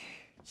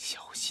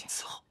小心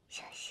伺候，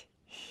小心。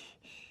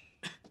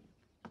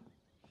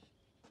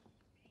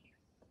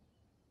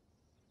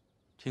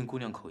听姑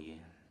娘口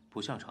音，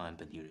不像长安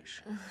本地人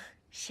士。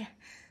是。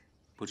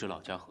不知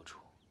老家何处，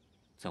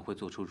怎会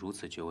做出如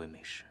此绝味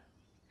美食？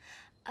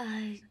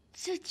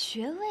这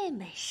绝味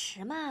美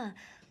食嘛，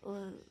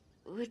我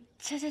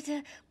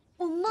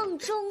梦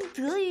中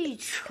得遇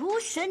厨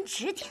神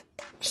指点，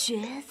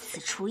学此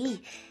厨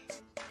艺，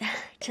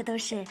这都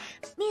是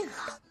命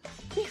好，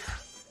命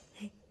好。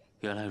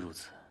原来如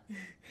此，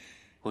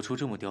我出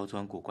这么刁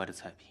钻古怪的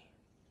菜品，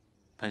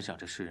本想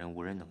着世人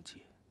无人能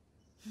及，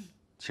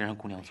既然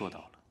姑娘做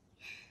到了，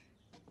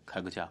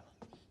开个价吧。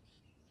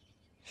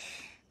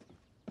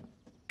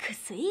可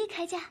随意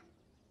开价？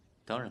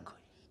当然可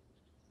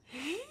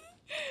以。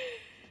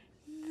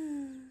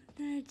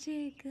那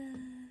这个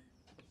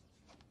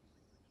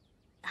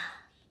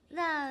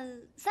那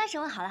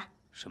30文好了。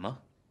什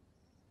么？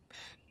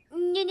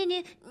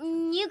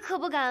你可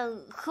不敢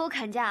和我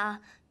砍价啊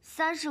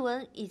！30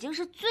文已经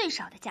是最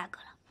少的价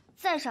格了，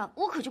再少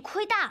我可就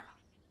亏大了。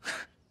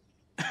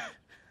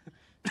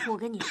我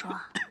跟你说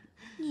啊，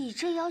你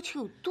这要求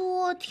有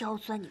多刁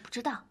钻，你不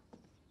知道。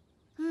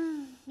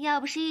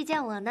要不是遇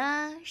见我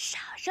呢，少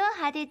说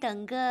还得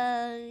等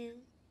个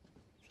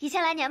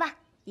1000来年吧，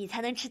你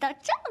才能吃到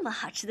这么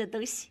好吃的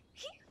东西。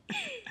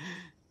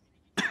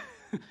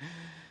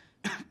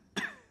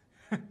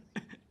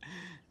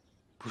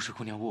不是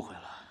姑娘误会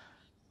了，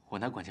我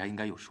那管家应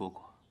该有说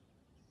过，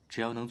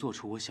只要能做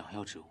出我想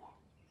要之物，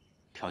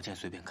条件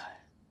随便开。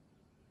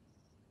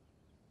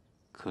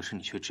可是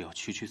你却只要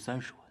区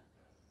30文。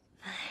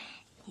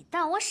哎，你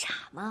当我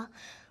傻吗？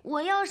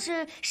我要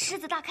是狮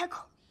子大开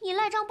口，你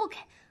赖账不给，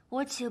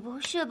我岂不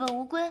血本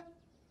无归？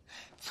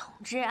总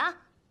之啊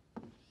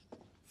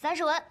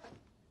，30文，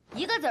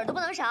一个子儿都不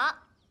能少。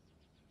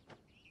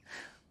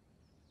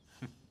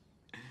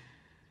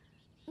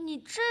你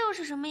这又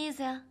是什么意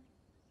思呀？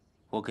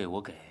我给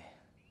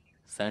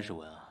，30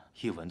文啊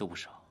，1文都不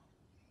少。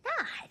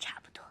那还差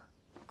不多，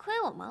亏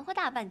我忙活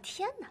大半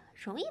天呢，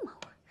容易忙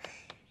活。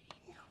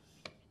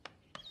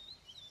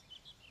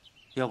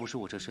要不是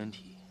我这身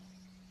体，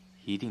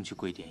一定去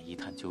贵店一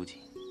探究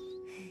竟。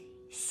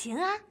行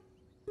啊，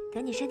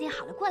等你身体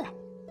好了过来，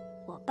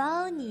我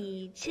包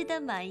你吃得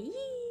满意。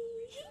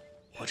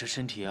我这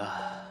身体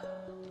啊，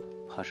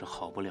怕是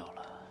好不了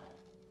了。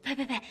呸！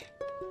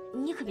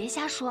你可别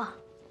瞎说。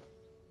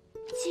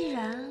既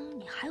然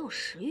你还有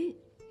食欲，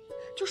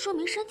就说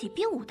明身体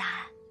并无大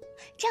碍。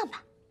这样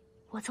吧，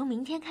我从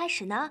明天开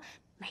始呢，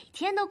每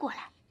天都过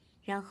来，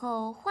然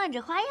后换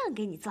着花样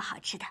给你做好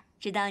吃的，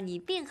直到你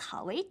病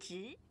好为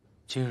止。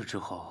今日之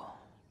后，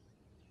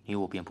你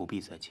我便不必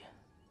再见。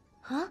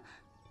啊？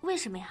为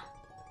什么呀？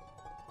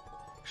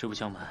实不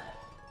相瞒，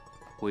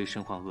我已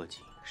身患恶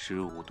疾，时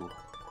日无多，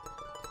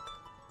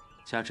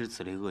加之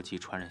此类恶疾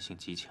传染性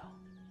极强，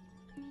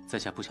在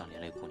下不想连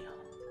累姑娘，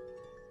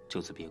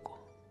就此别过，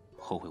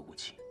后会无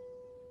期。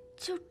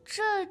就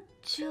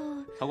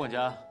曹管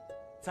家，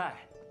在。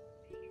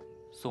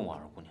送我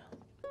二姑娘。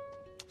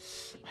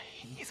哎，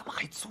你怎么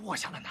还坐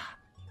下了呢？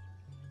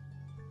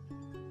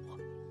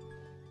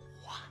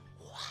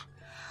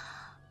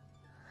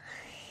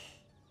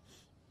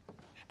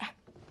哎，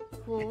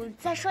我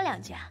再说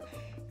2句啊，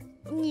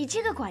你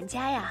这个管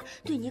家呀，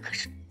对你可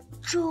是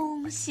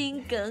忠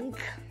心耿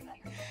耿，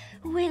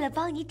为了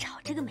帮你找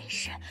这个美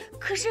食，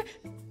可是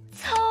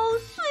操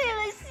碎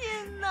了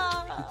心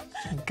呐。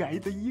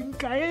应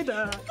该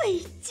的，费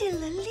尽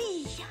了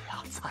力呀，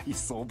要在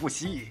所不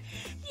惜。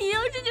你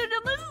要是就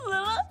这么死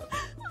了，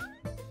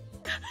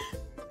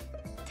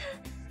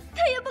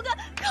他也不敢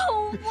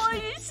口沫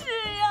于世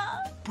呀。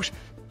不是，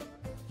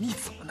你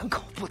怎么能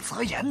口不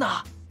择言呢？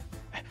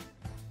哎，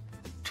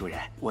主人，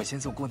我先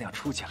送姑娘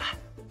出去了。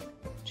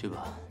去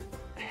吧。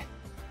哎，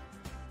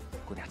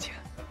姑娘请。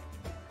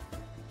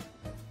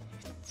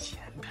前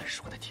边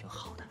说的挺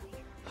好的，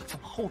怎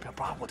么后边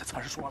不按我的词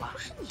儿说了？不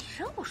是你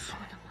让我说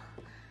的吗？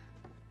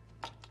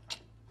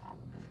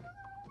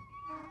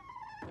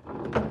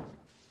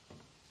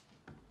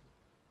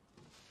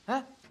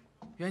哎，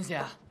袁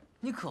姐，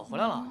你可回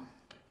来了！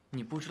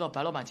你不知道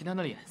白老板今天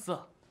的脸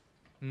色，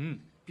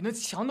比那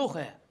墙都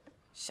黑，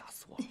吓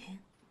死我了。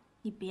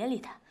你别理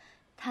他，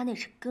他那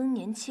是更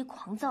年期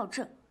狂躁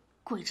症，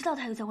鬼知道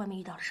他又在外面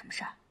遇到了什么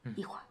事儿，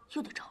一会儿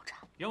又得找我茬。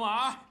袁婉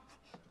儿，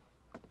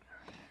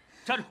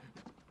站住！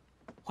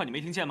话你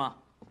没听见吗？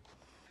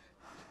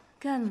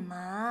干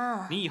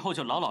嘛？你以后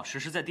就老老实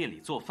实在店里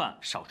做饭，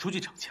少出去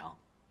逞强。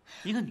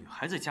一个女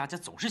孩子家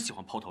总是喜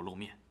欢抛头露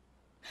面。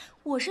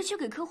我是去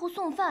给客户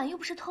送饭，又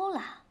不是偷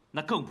懒。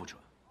那更不准。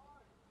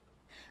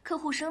客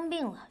户生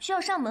病了，需要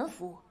上门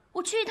服务，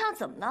我去一趟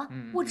怎么了？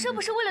我这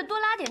不是为了多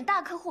拉点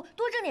大客户，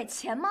多挣点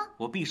钱吗？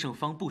我必胜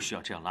方不需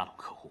要这样拉拢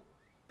客户。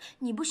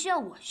你不需要，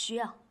我需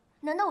要。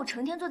难道我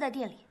成天坐在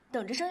店里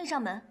等着生意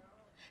上门？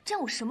这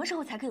样我什么时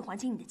候才可以还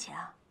清你的钱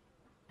啊？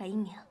白一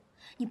鸣，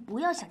你不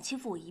要想欺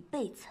负我一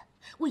辈子，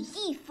我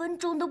1分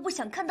钟都不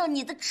想看到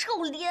你的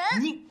臭脸。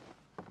你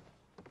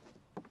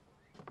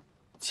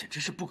简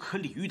直是不可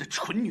理喻的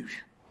蠢女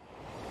人！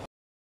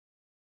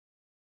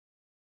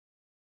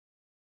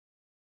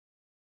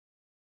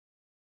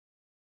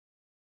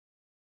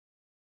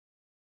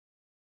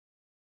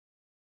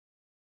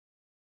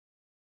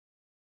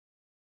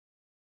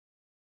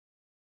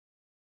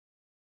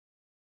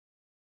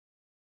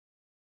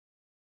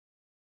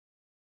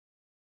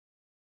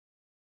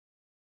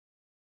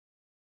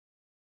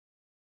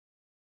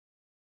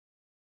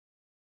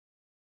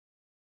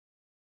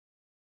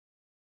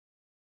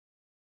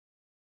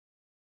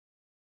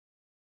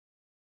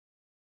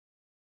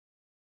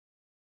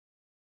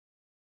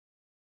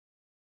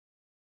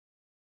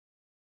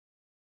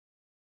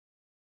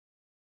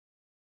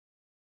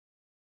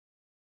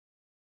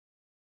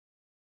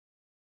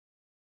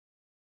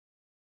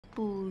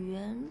补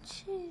元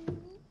气，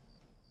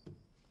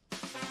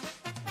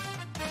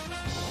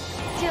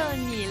就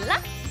你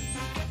了。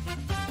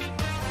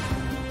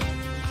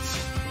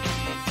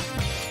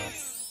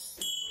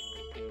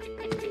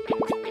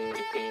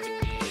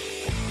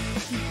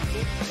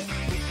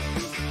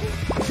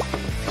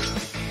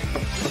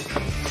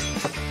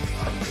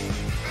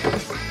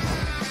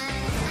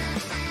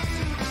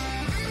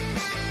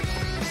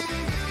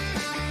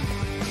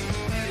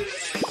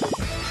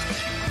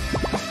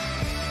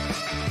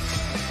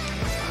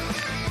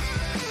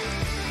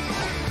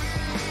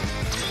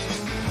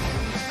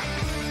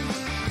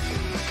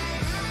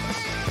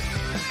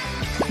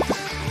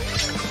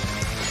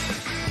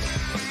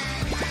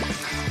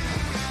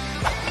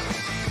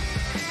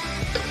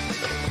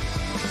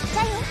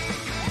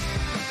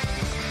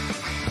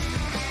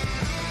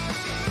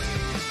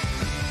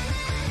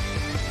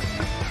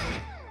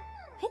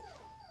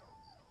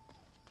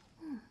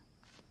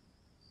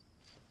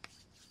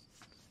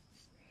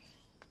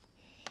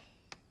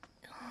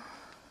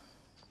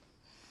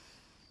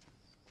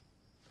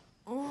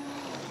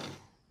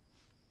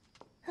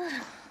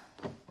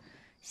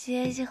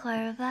歇息会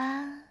儿吧。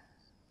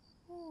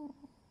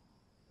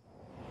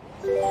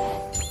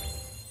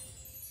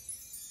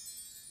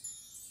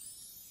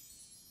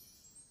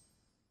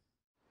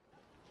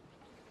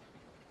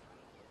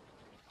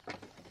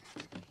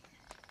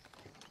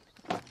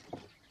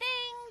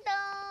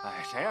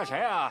哎，谁呀谁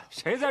呀？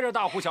谁在这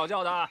大呼小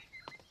叫的？嗨，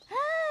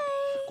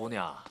姑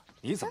娘，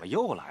你怎么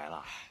又来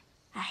了？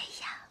哎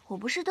呀，我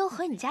不是都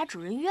和你家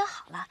主人约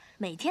好了，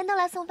每天都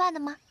来送饭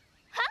的吗？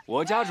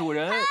我家主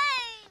人，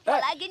我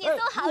来给你送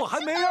好吃的。我还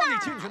没让你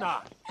进去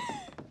呢。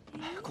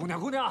姑娘，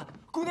姑娘，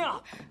姑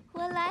娘，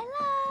我来啦！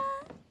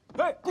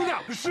哎，姑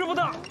娘，师傅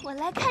呢？我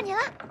来看你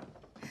了。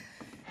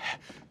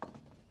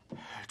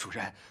主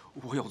人，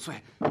我有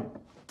罪，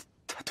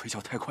他腿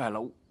脚太快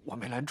了，我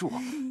没拦住。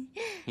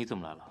你怎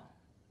么来了？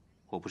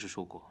我不是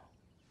说过，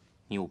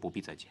你我不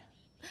必再见。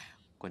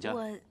管家，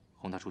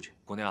轰他出去。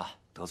姑娘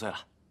得罪了，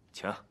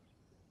请。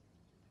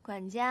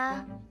管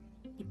家，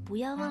你不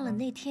要忘了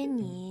那天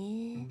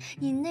你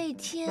那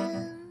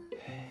天……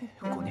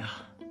姑娘，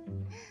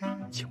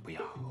请不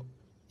要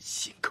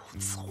信口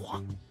雌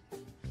黄。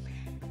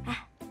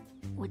哎，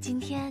我今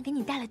天给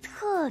你带了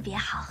特别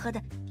好喝的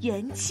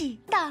元气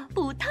大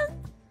补汤。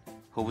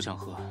我不想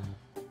喝，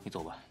你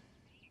走吧。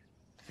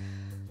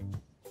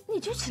你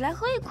就起来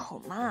喝一口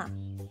嘛，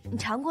你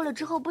尝过了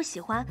之后不喜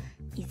欢，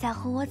你再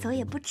轰我走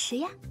也不迟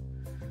呀。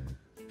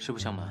实不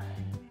相瞒，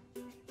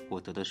我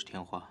得的是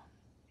天花，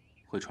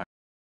会传。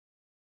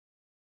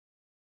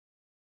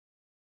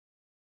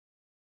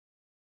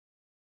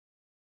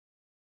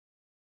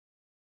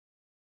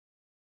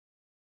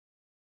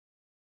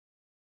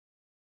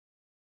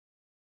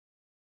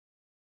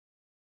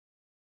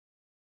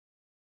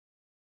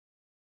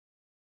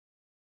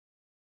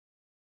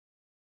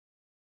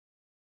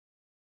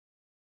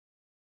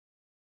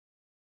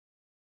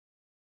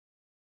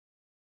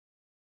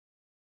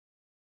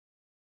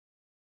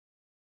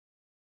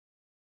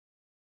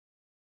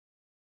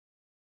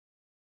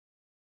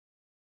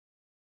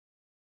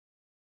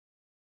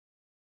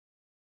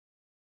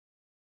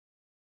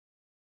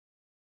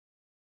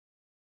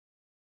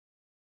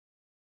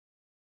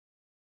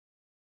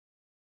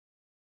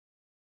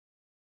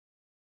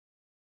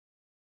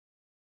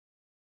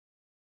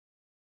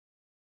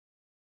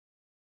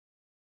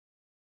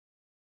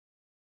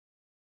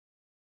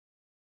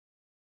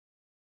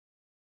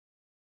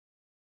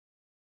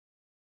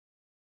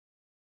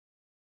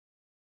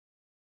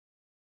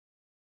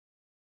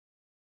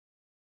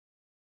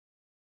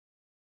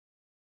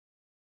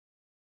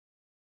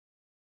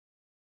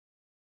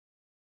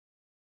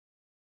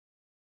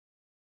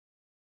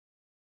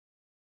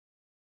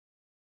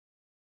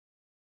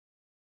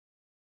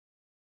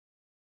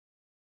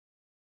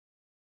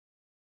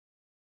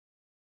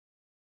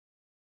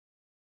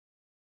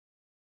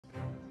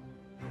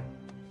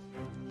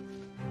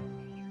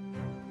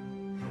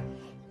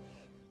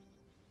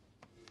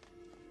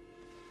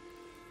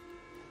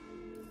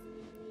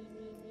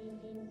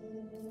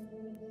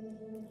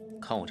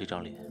看我这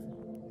张脸，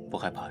不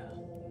害怕呀？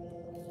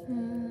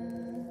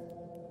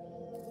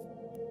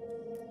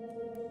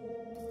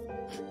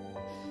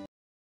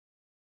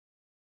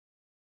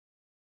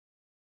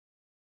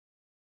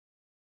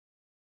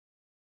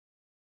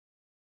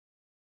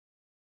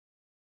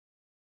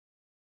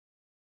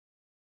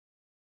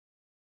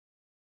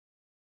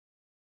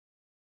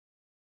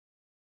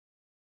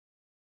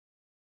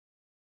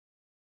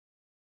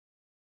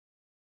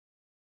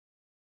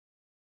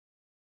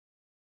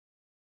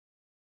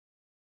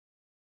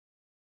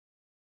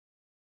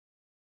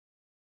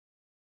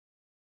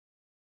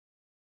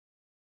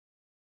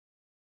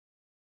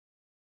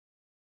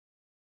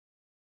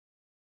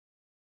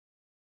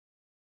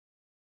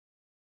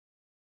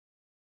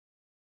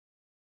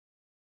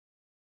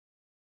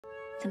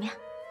怎么样，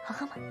好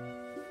喝吗？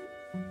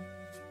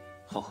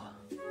好喝。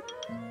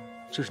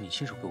这是你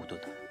亲手给我炖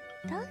的？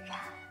当然。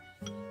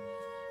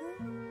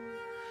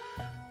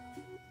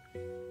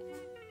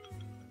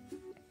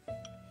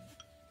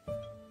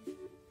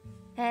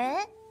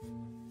哎，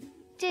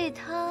这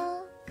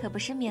汤可不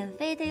是免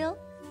费的哟。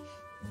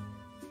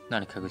那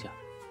你开个价。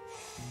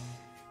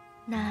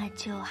那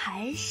就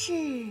还是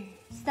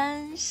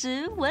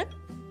30文。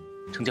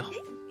成交。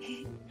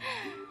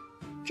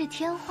这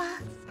天花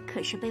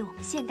可是被我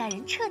们现代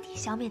人彻底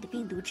消灭的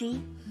病毒之一。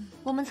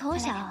我们从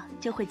小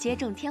就会接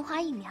种天花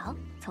疫苗，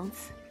从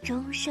此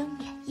终生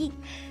免疫。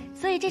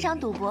所以这场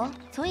赌博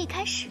从一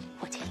开始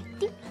我就赢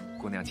定了。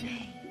姑娘请，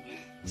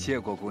谢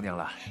过姑娘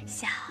了。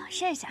小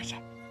事儿，小事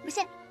儿，不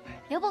谢。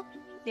留步，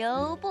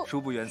留步。恕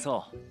不远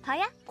送。好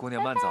呀，姑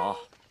娘慢走。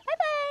拜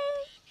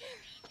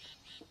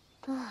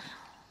拜。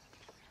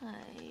哎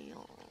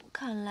呦，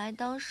看来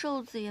当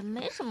瘦子也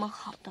没什么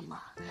好的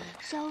嘛，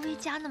稍微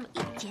加那么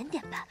一点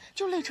点班，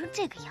就累成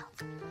这个样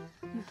子。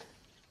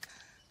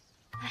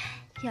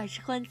哎，要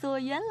是换做我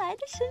原来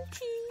的身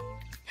体，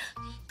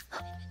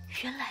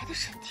原来的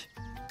身体，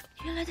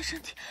原来的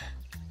身体，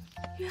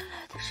原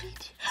来的身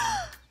体，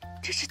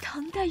这是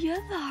唐代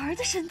元婉儿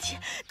的身体，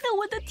那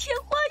我的天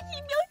花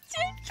疫苗接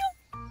种，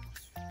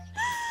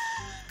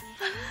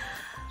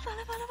完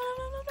了完了完了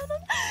完了完了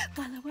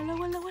完了完了完了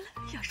完了完了。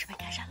要是被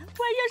感染了，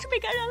我要是被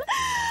感染了，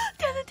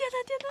天哪天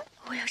哪天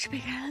哪！我要是被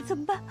感染了怎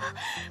么办啊？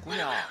姑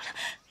娘，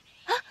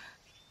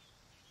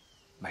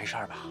没事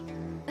吧？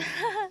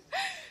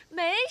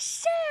没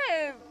事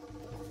儿。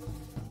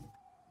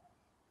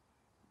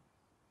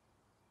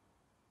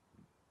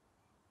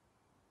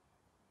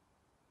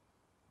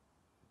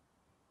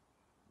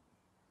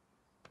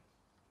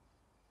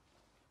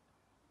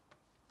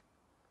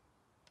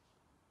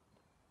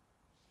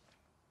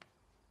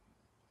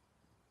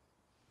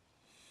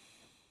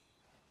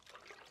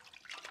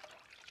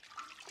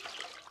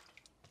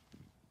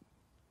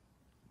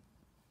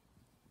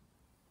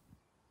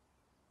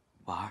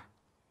婉儿，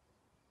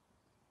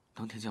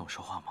能听见我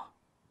说话吗？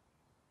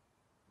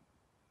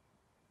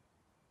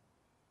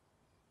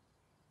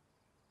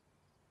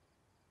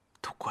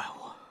都怪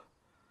我，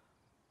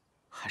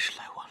还是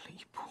来晚了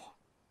一步。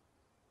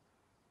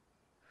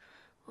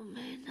我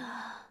没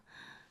拿，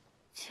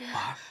姐。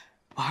婉儿，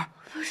婉儿，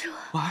不是我，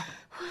婉儿，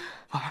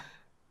婉儿，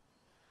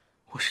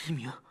我是一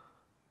鸣，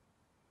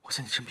我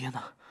在你身边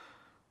呢。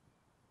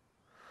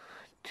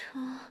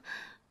疼，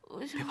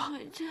我想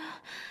回家。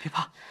别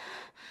怕，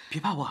别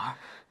怕，婉儿，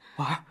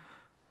婉儿，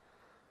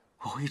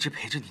我会一直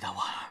陪着你的，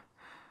婉儿，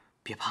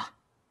别怕。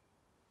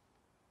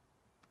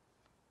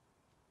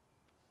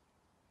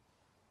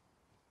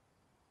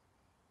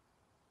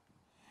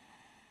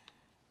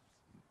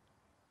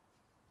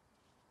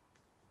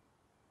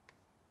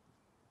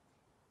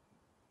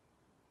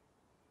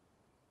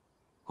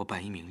我拜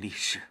一鸣立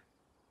誓，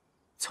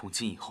从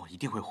今以后一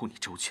定会护你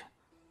周全，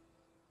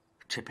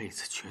这辈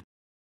子绝。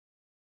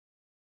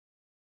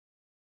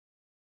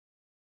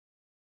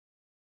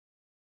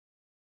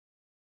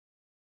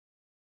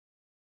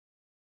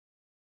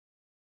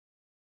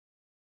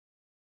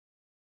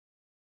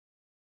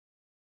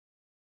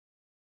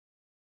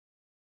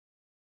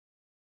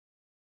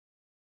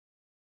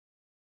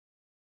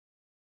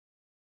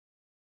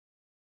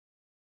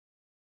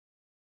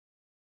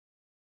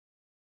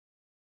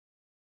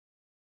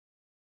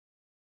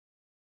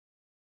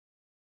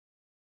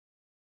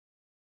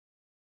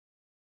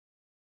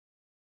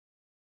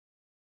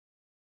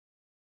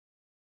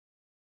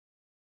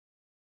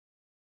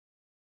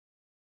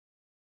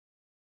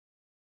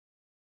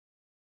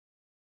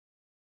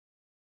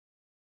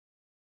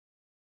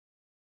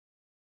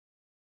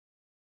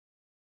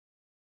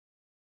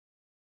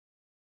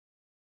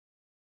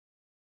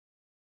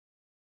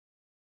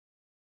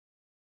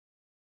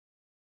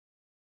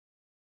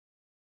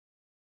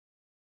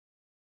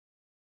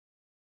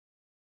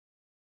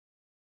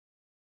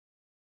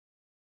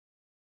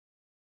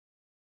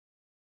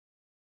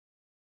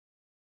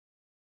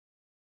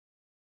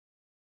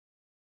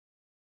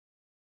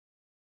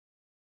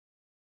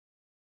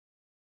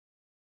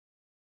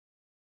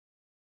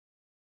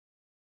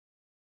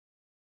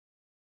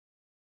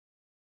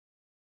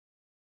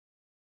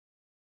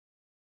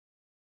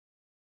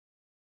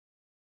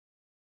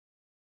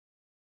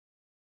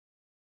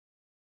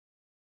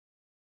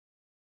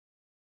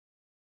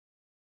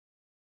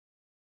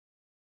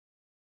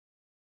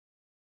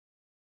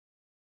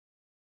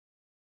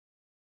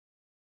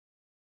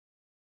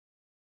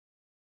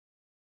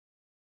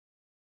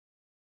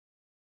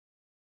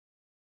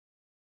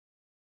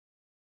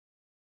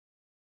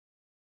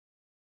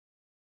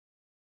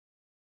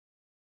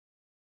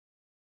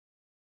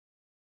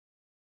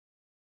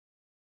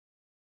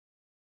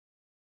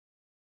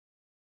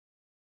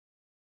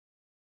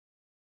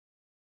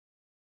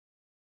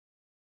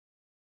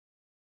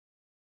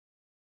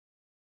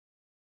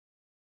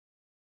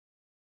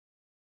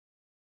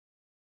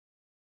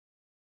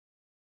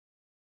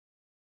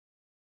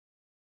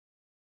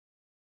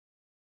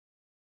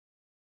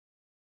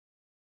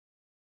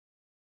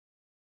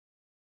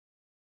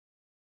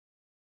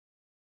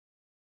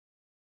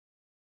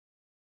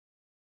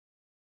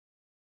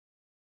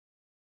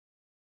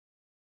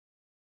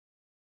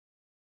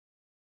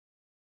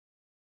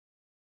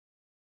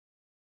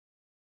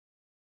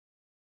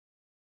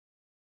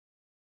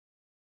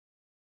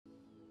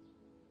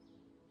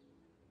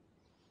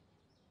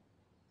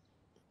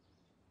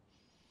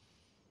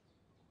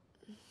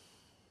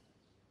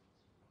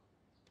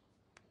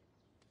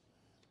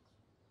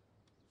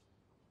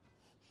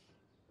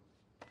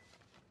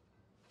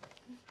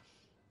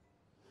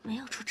没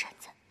有出疹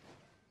子，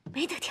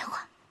没得天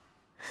花，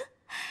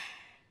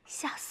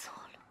吓死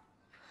我了！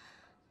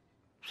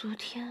昨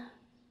天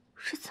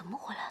是怎么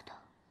回来的？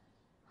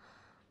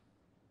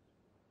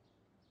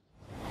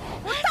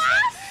我打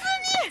死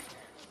你！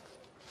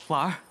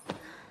婉儿，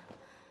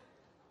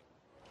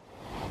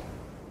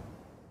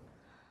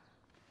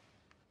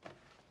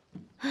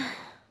唉，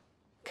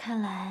看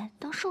来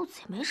当瘦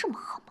子也没什么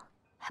好嘛，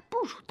还不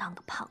如当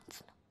个胖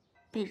子呢。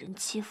被人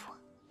欺负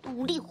都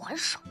无力还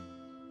手。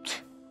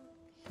切！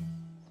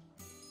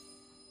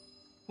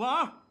婉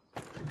儿，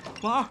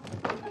婉儿。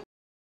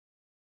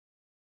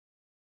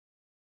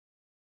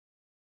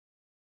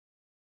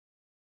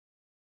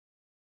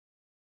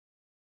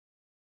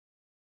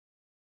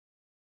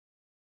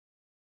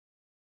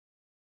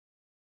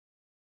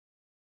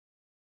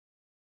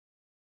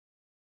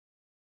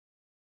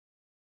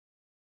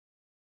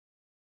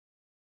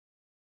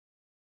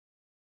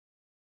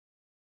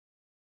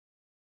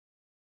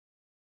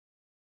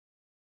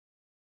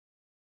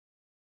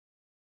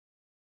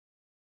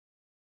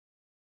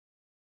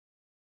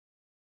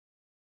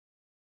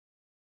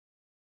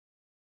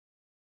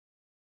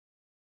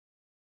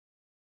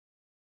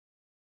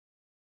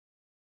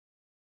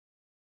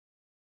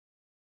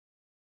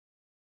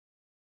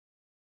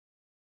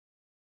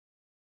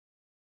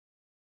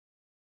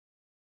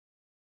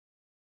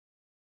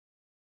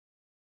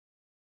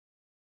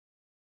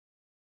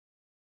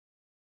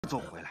就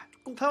回来。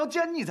他要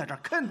见你在这儿，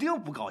肯定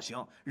不高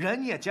兴。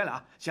人你也见了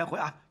啊，先回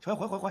啊，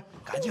回，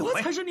赶紧回。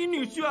我才是你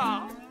女婿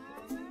啊！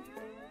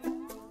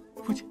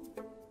父亲，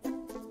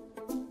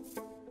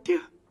爹，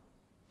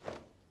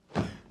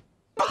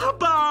爸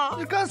爸，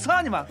你干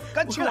啥你们？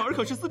赶紧！我儿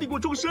可是私定过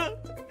终身，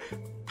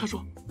他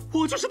说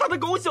我就是他的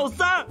狗小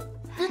三。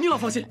你老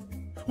放心，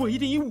我一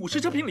定以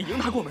50车聘礼迎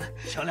他过门。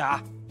行了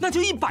啊，那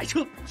就100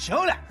车。行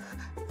了，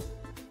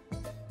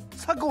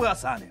啥狗呀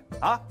三的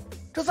啊？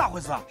这咋回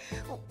事啊？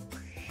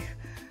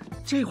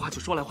这话就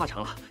说来话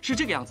长了，是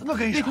这个样子的。我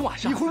跟你说，那天晚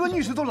上，一会儿我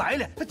女婿都来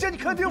了，他见你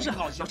肯定不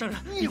高兴。老丈人，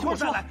你一会儿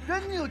再来，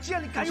人你有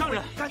见了，赶紧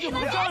回，赶紧回。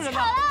你们别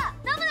吵了，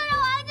能不能让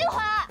我安静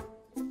会？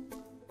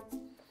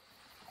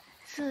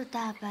这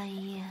大半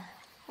夜，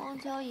荒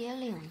郊野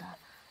岭的，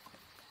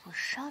我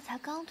烧才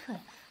刚退，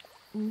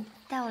你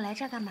带我来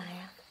这儿干嘛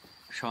呀？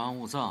稍安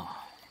勿躁。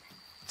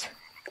切，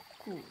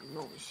故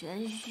弄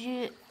玄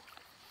虚。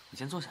你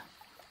先坐下。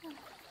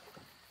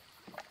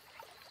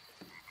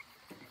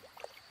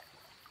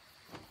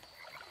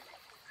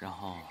然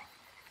后，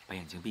把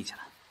眼睛闭起来，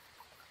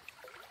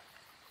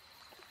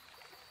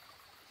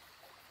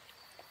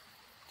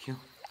听。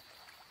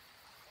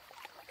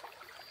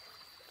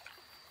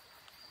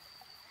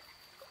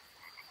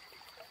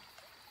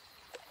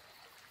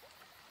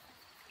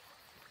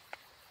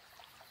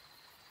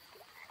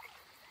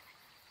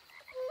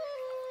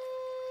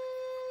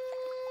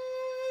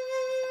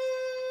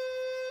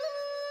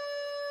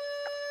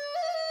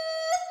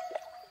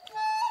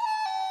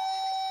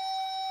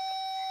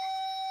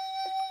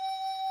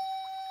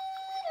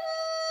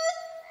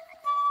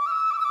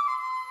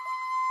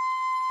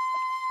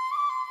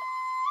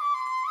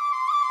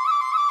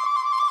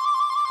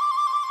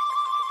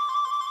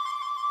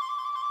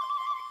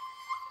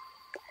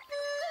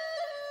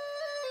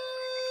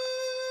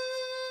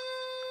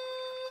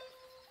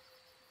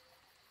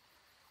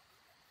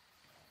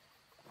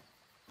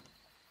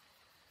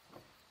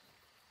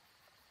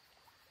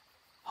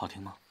好听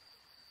吗？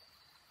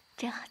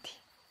真好听。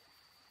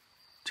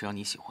只要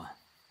你喜欢，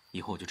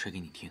以后我就吹给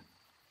你听。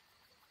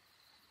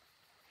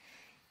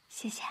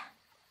谢谢。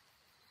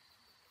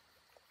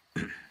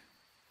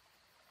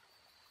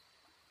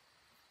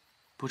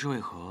不知为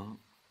何，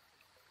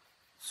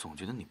总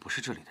觉得你不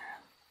是这里的人。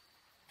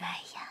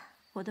哎呀，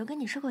我都跟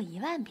你说过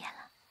1万遍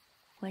了，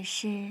我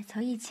是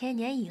从1000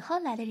年以后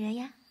来的人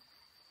呀。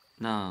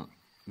那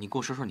你给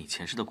我说说你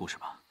前世的故事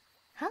吧。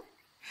好，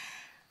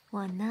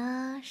我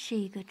呢是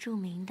一个著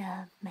名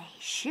的美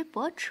食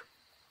博主，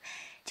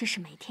就是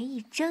每天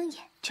一睁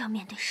眼就要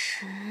面对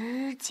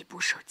10几部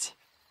手机，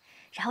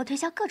然后推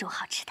销各种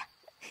好吃的。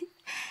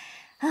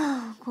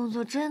啊，工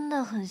作真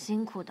的很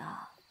辛苦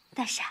的，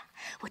但是啊，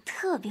我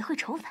特别会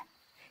宠粉，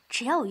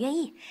只要我愿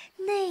意，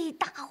那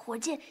大火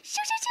箭咻咻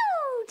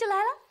咻就来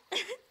了。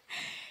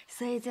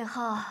所以最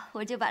后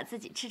我就把自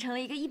己吃成了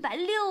一个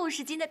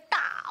160斤的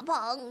大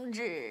胖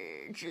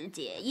子，直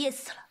接噎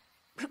死了。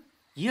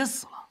噎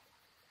死了？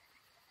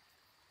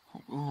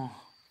哦，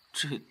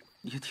这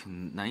也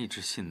挺难以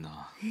置信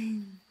的。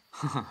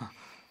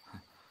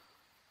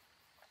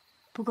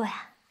不过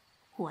呀，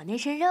我那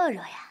身肉肉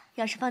呀，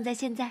要是放在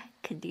现在，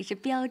肯定是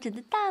标准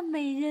的大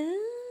美人。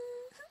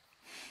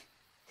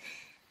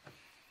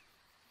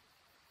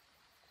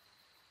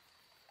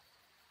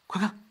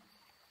快看！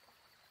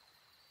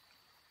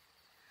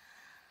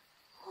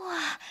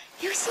哇，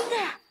流星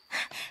啊！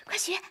快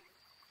学！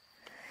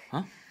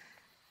啊？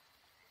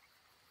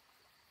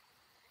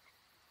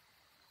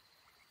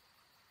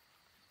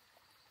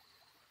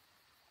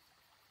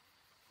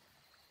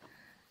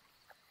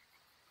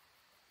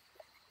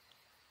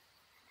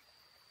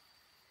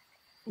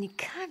你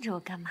看着我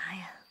干嘛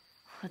呀？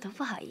我都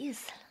不好意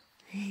思了。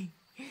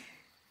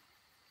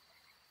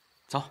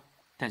走，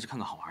带你去看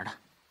个好玩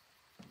的。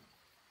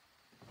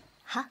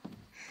好。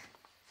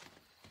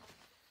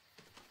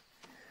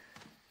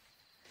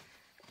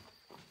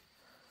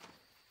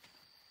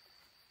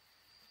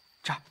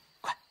这儿，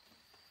快！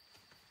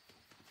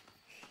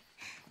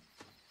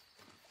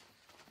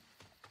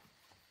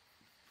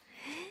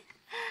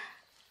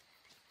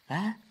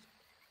来，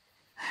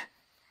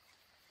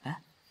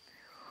来！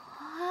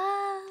哇，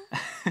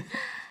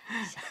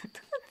小兔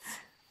子，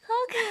好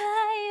可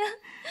爱呀！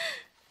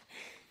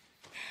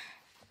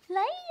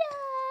来呀，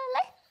来！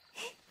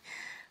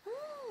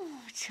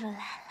出来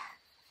了，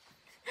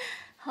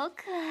好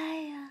可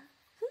爱呀！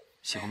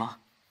喜欢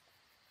吗？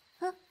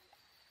嗯。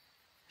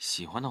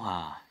喜欢的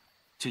话，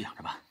就养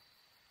着吧。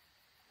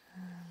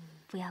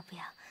不要不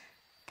要，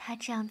它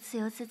这样自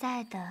由自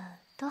在的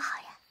多好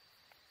呀！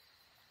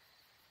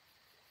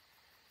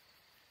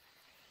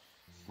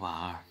婉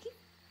儿，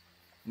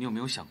你有没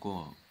有想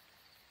过，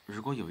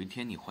如果有一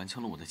天你还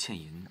清了我的欠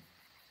银，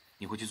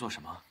你会去做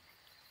什么？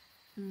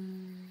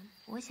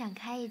我想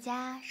开一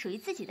家属于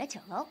自己的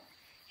酒楼，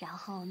然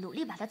后努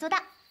力把它做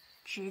大，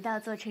直到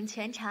做成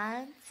全长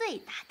安最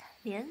大的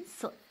连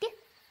锁店。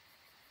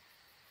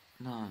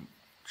那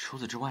除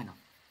此之外呢？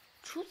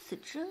除此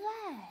之外，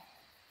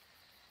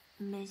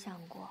没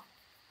想过。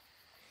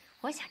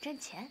我想挣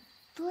钱，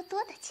多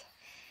多的钱，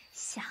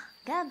想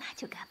干嘛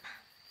就干嘛，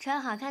穿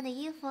好看的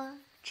衣服，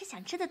吃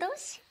想吃的东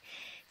西，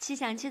去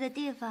想去的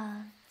地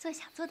方，做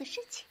想做的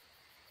事情。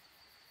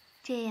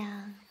这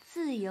样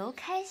自由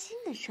开心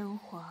的生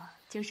活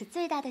就是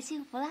最大的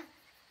幸福啦，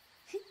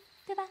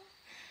对吧？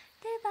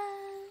对吧？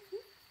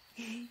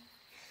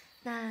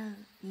那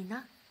你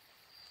呢？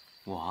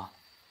我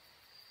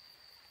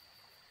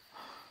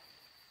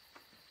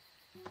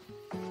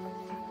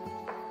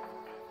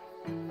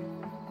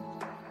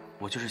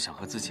就是想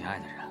和自己爱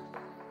的人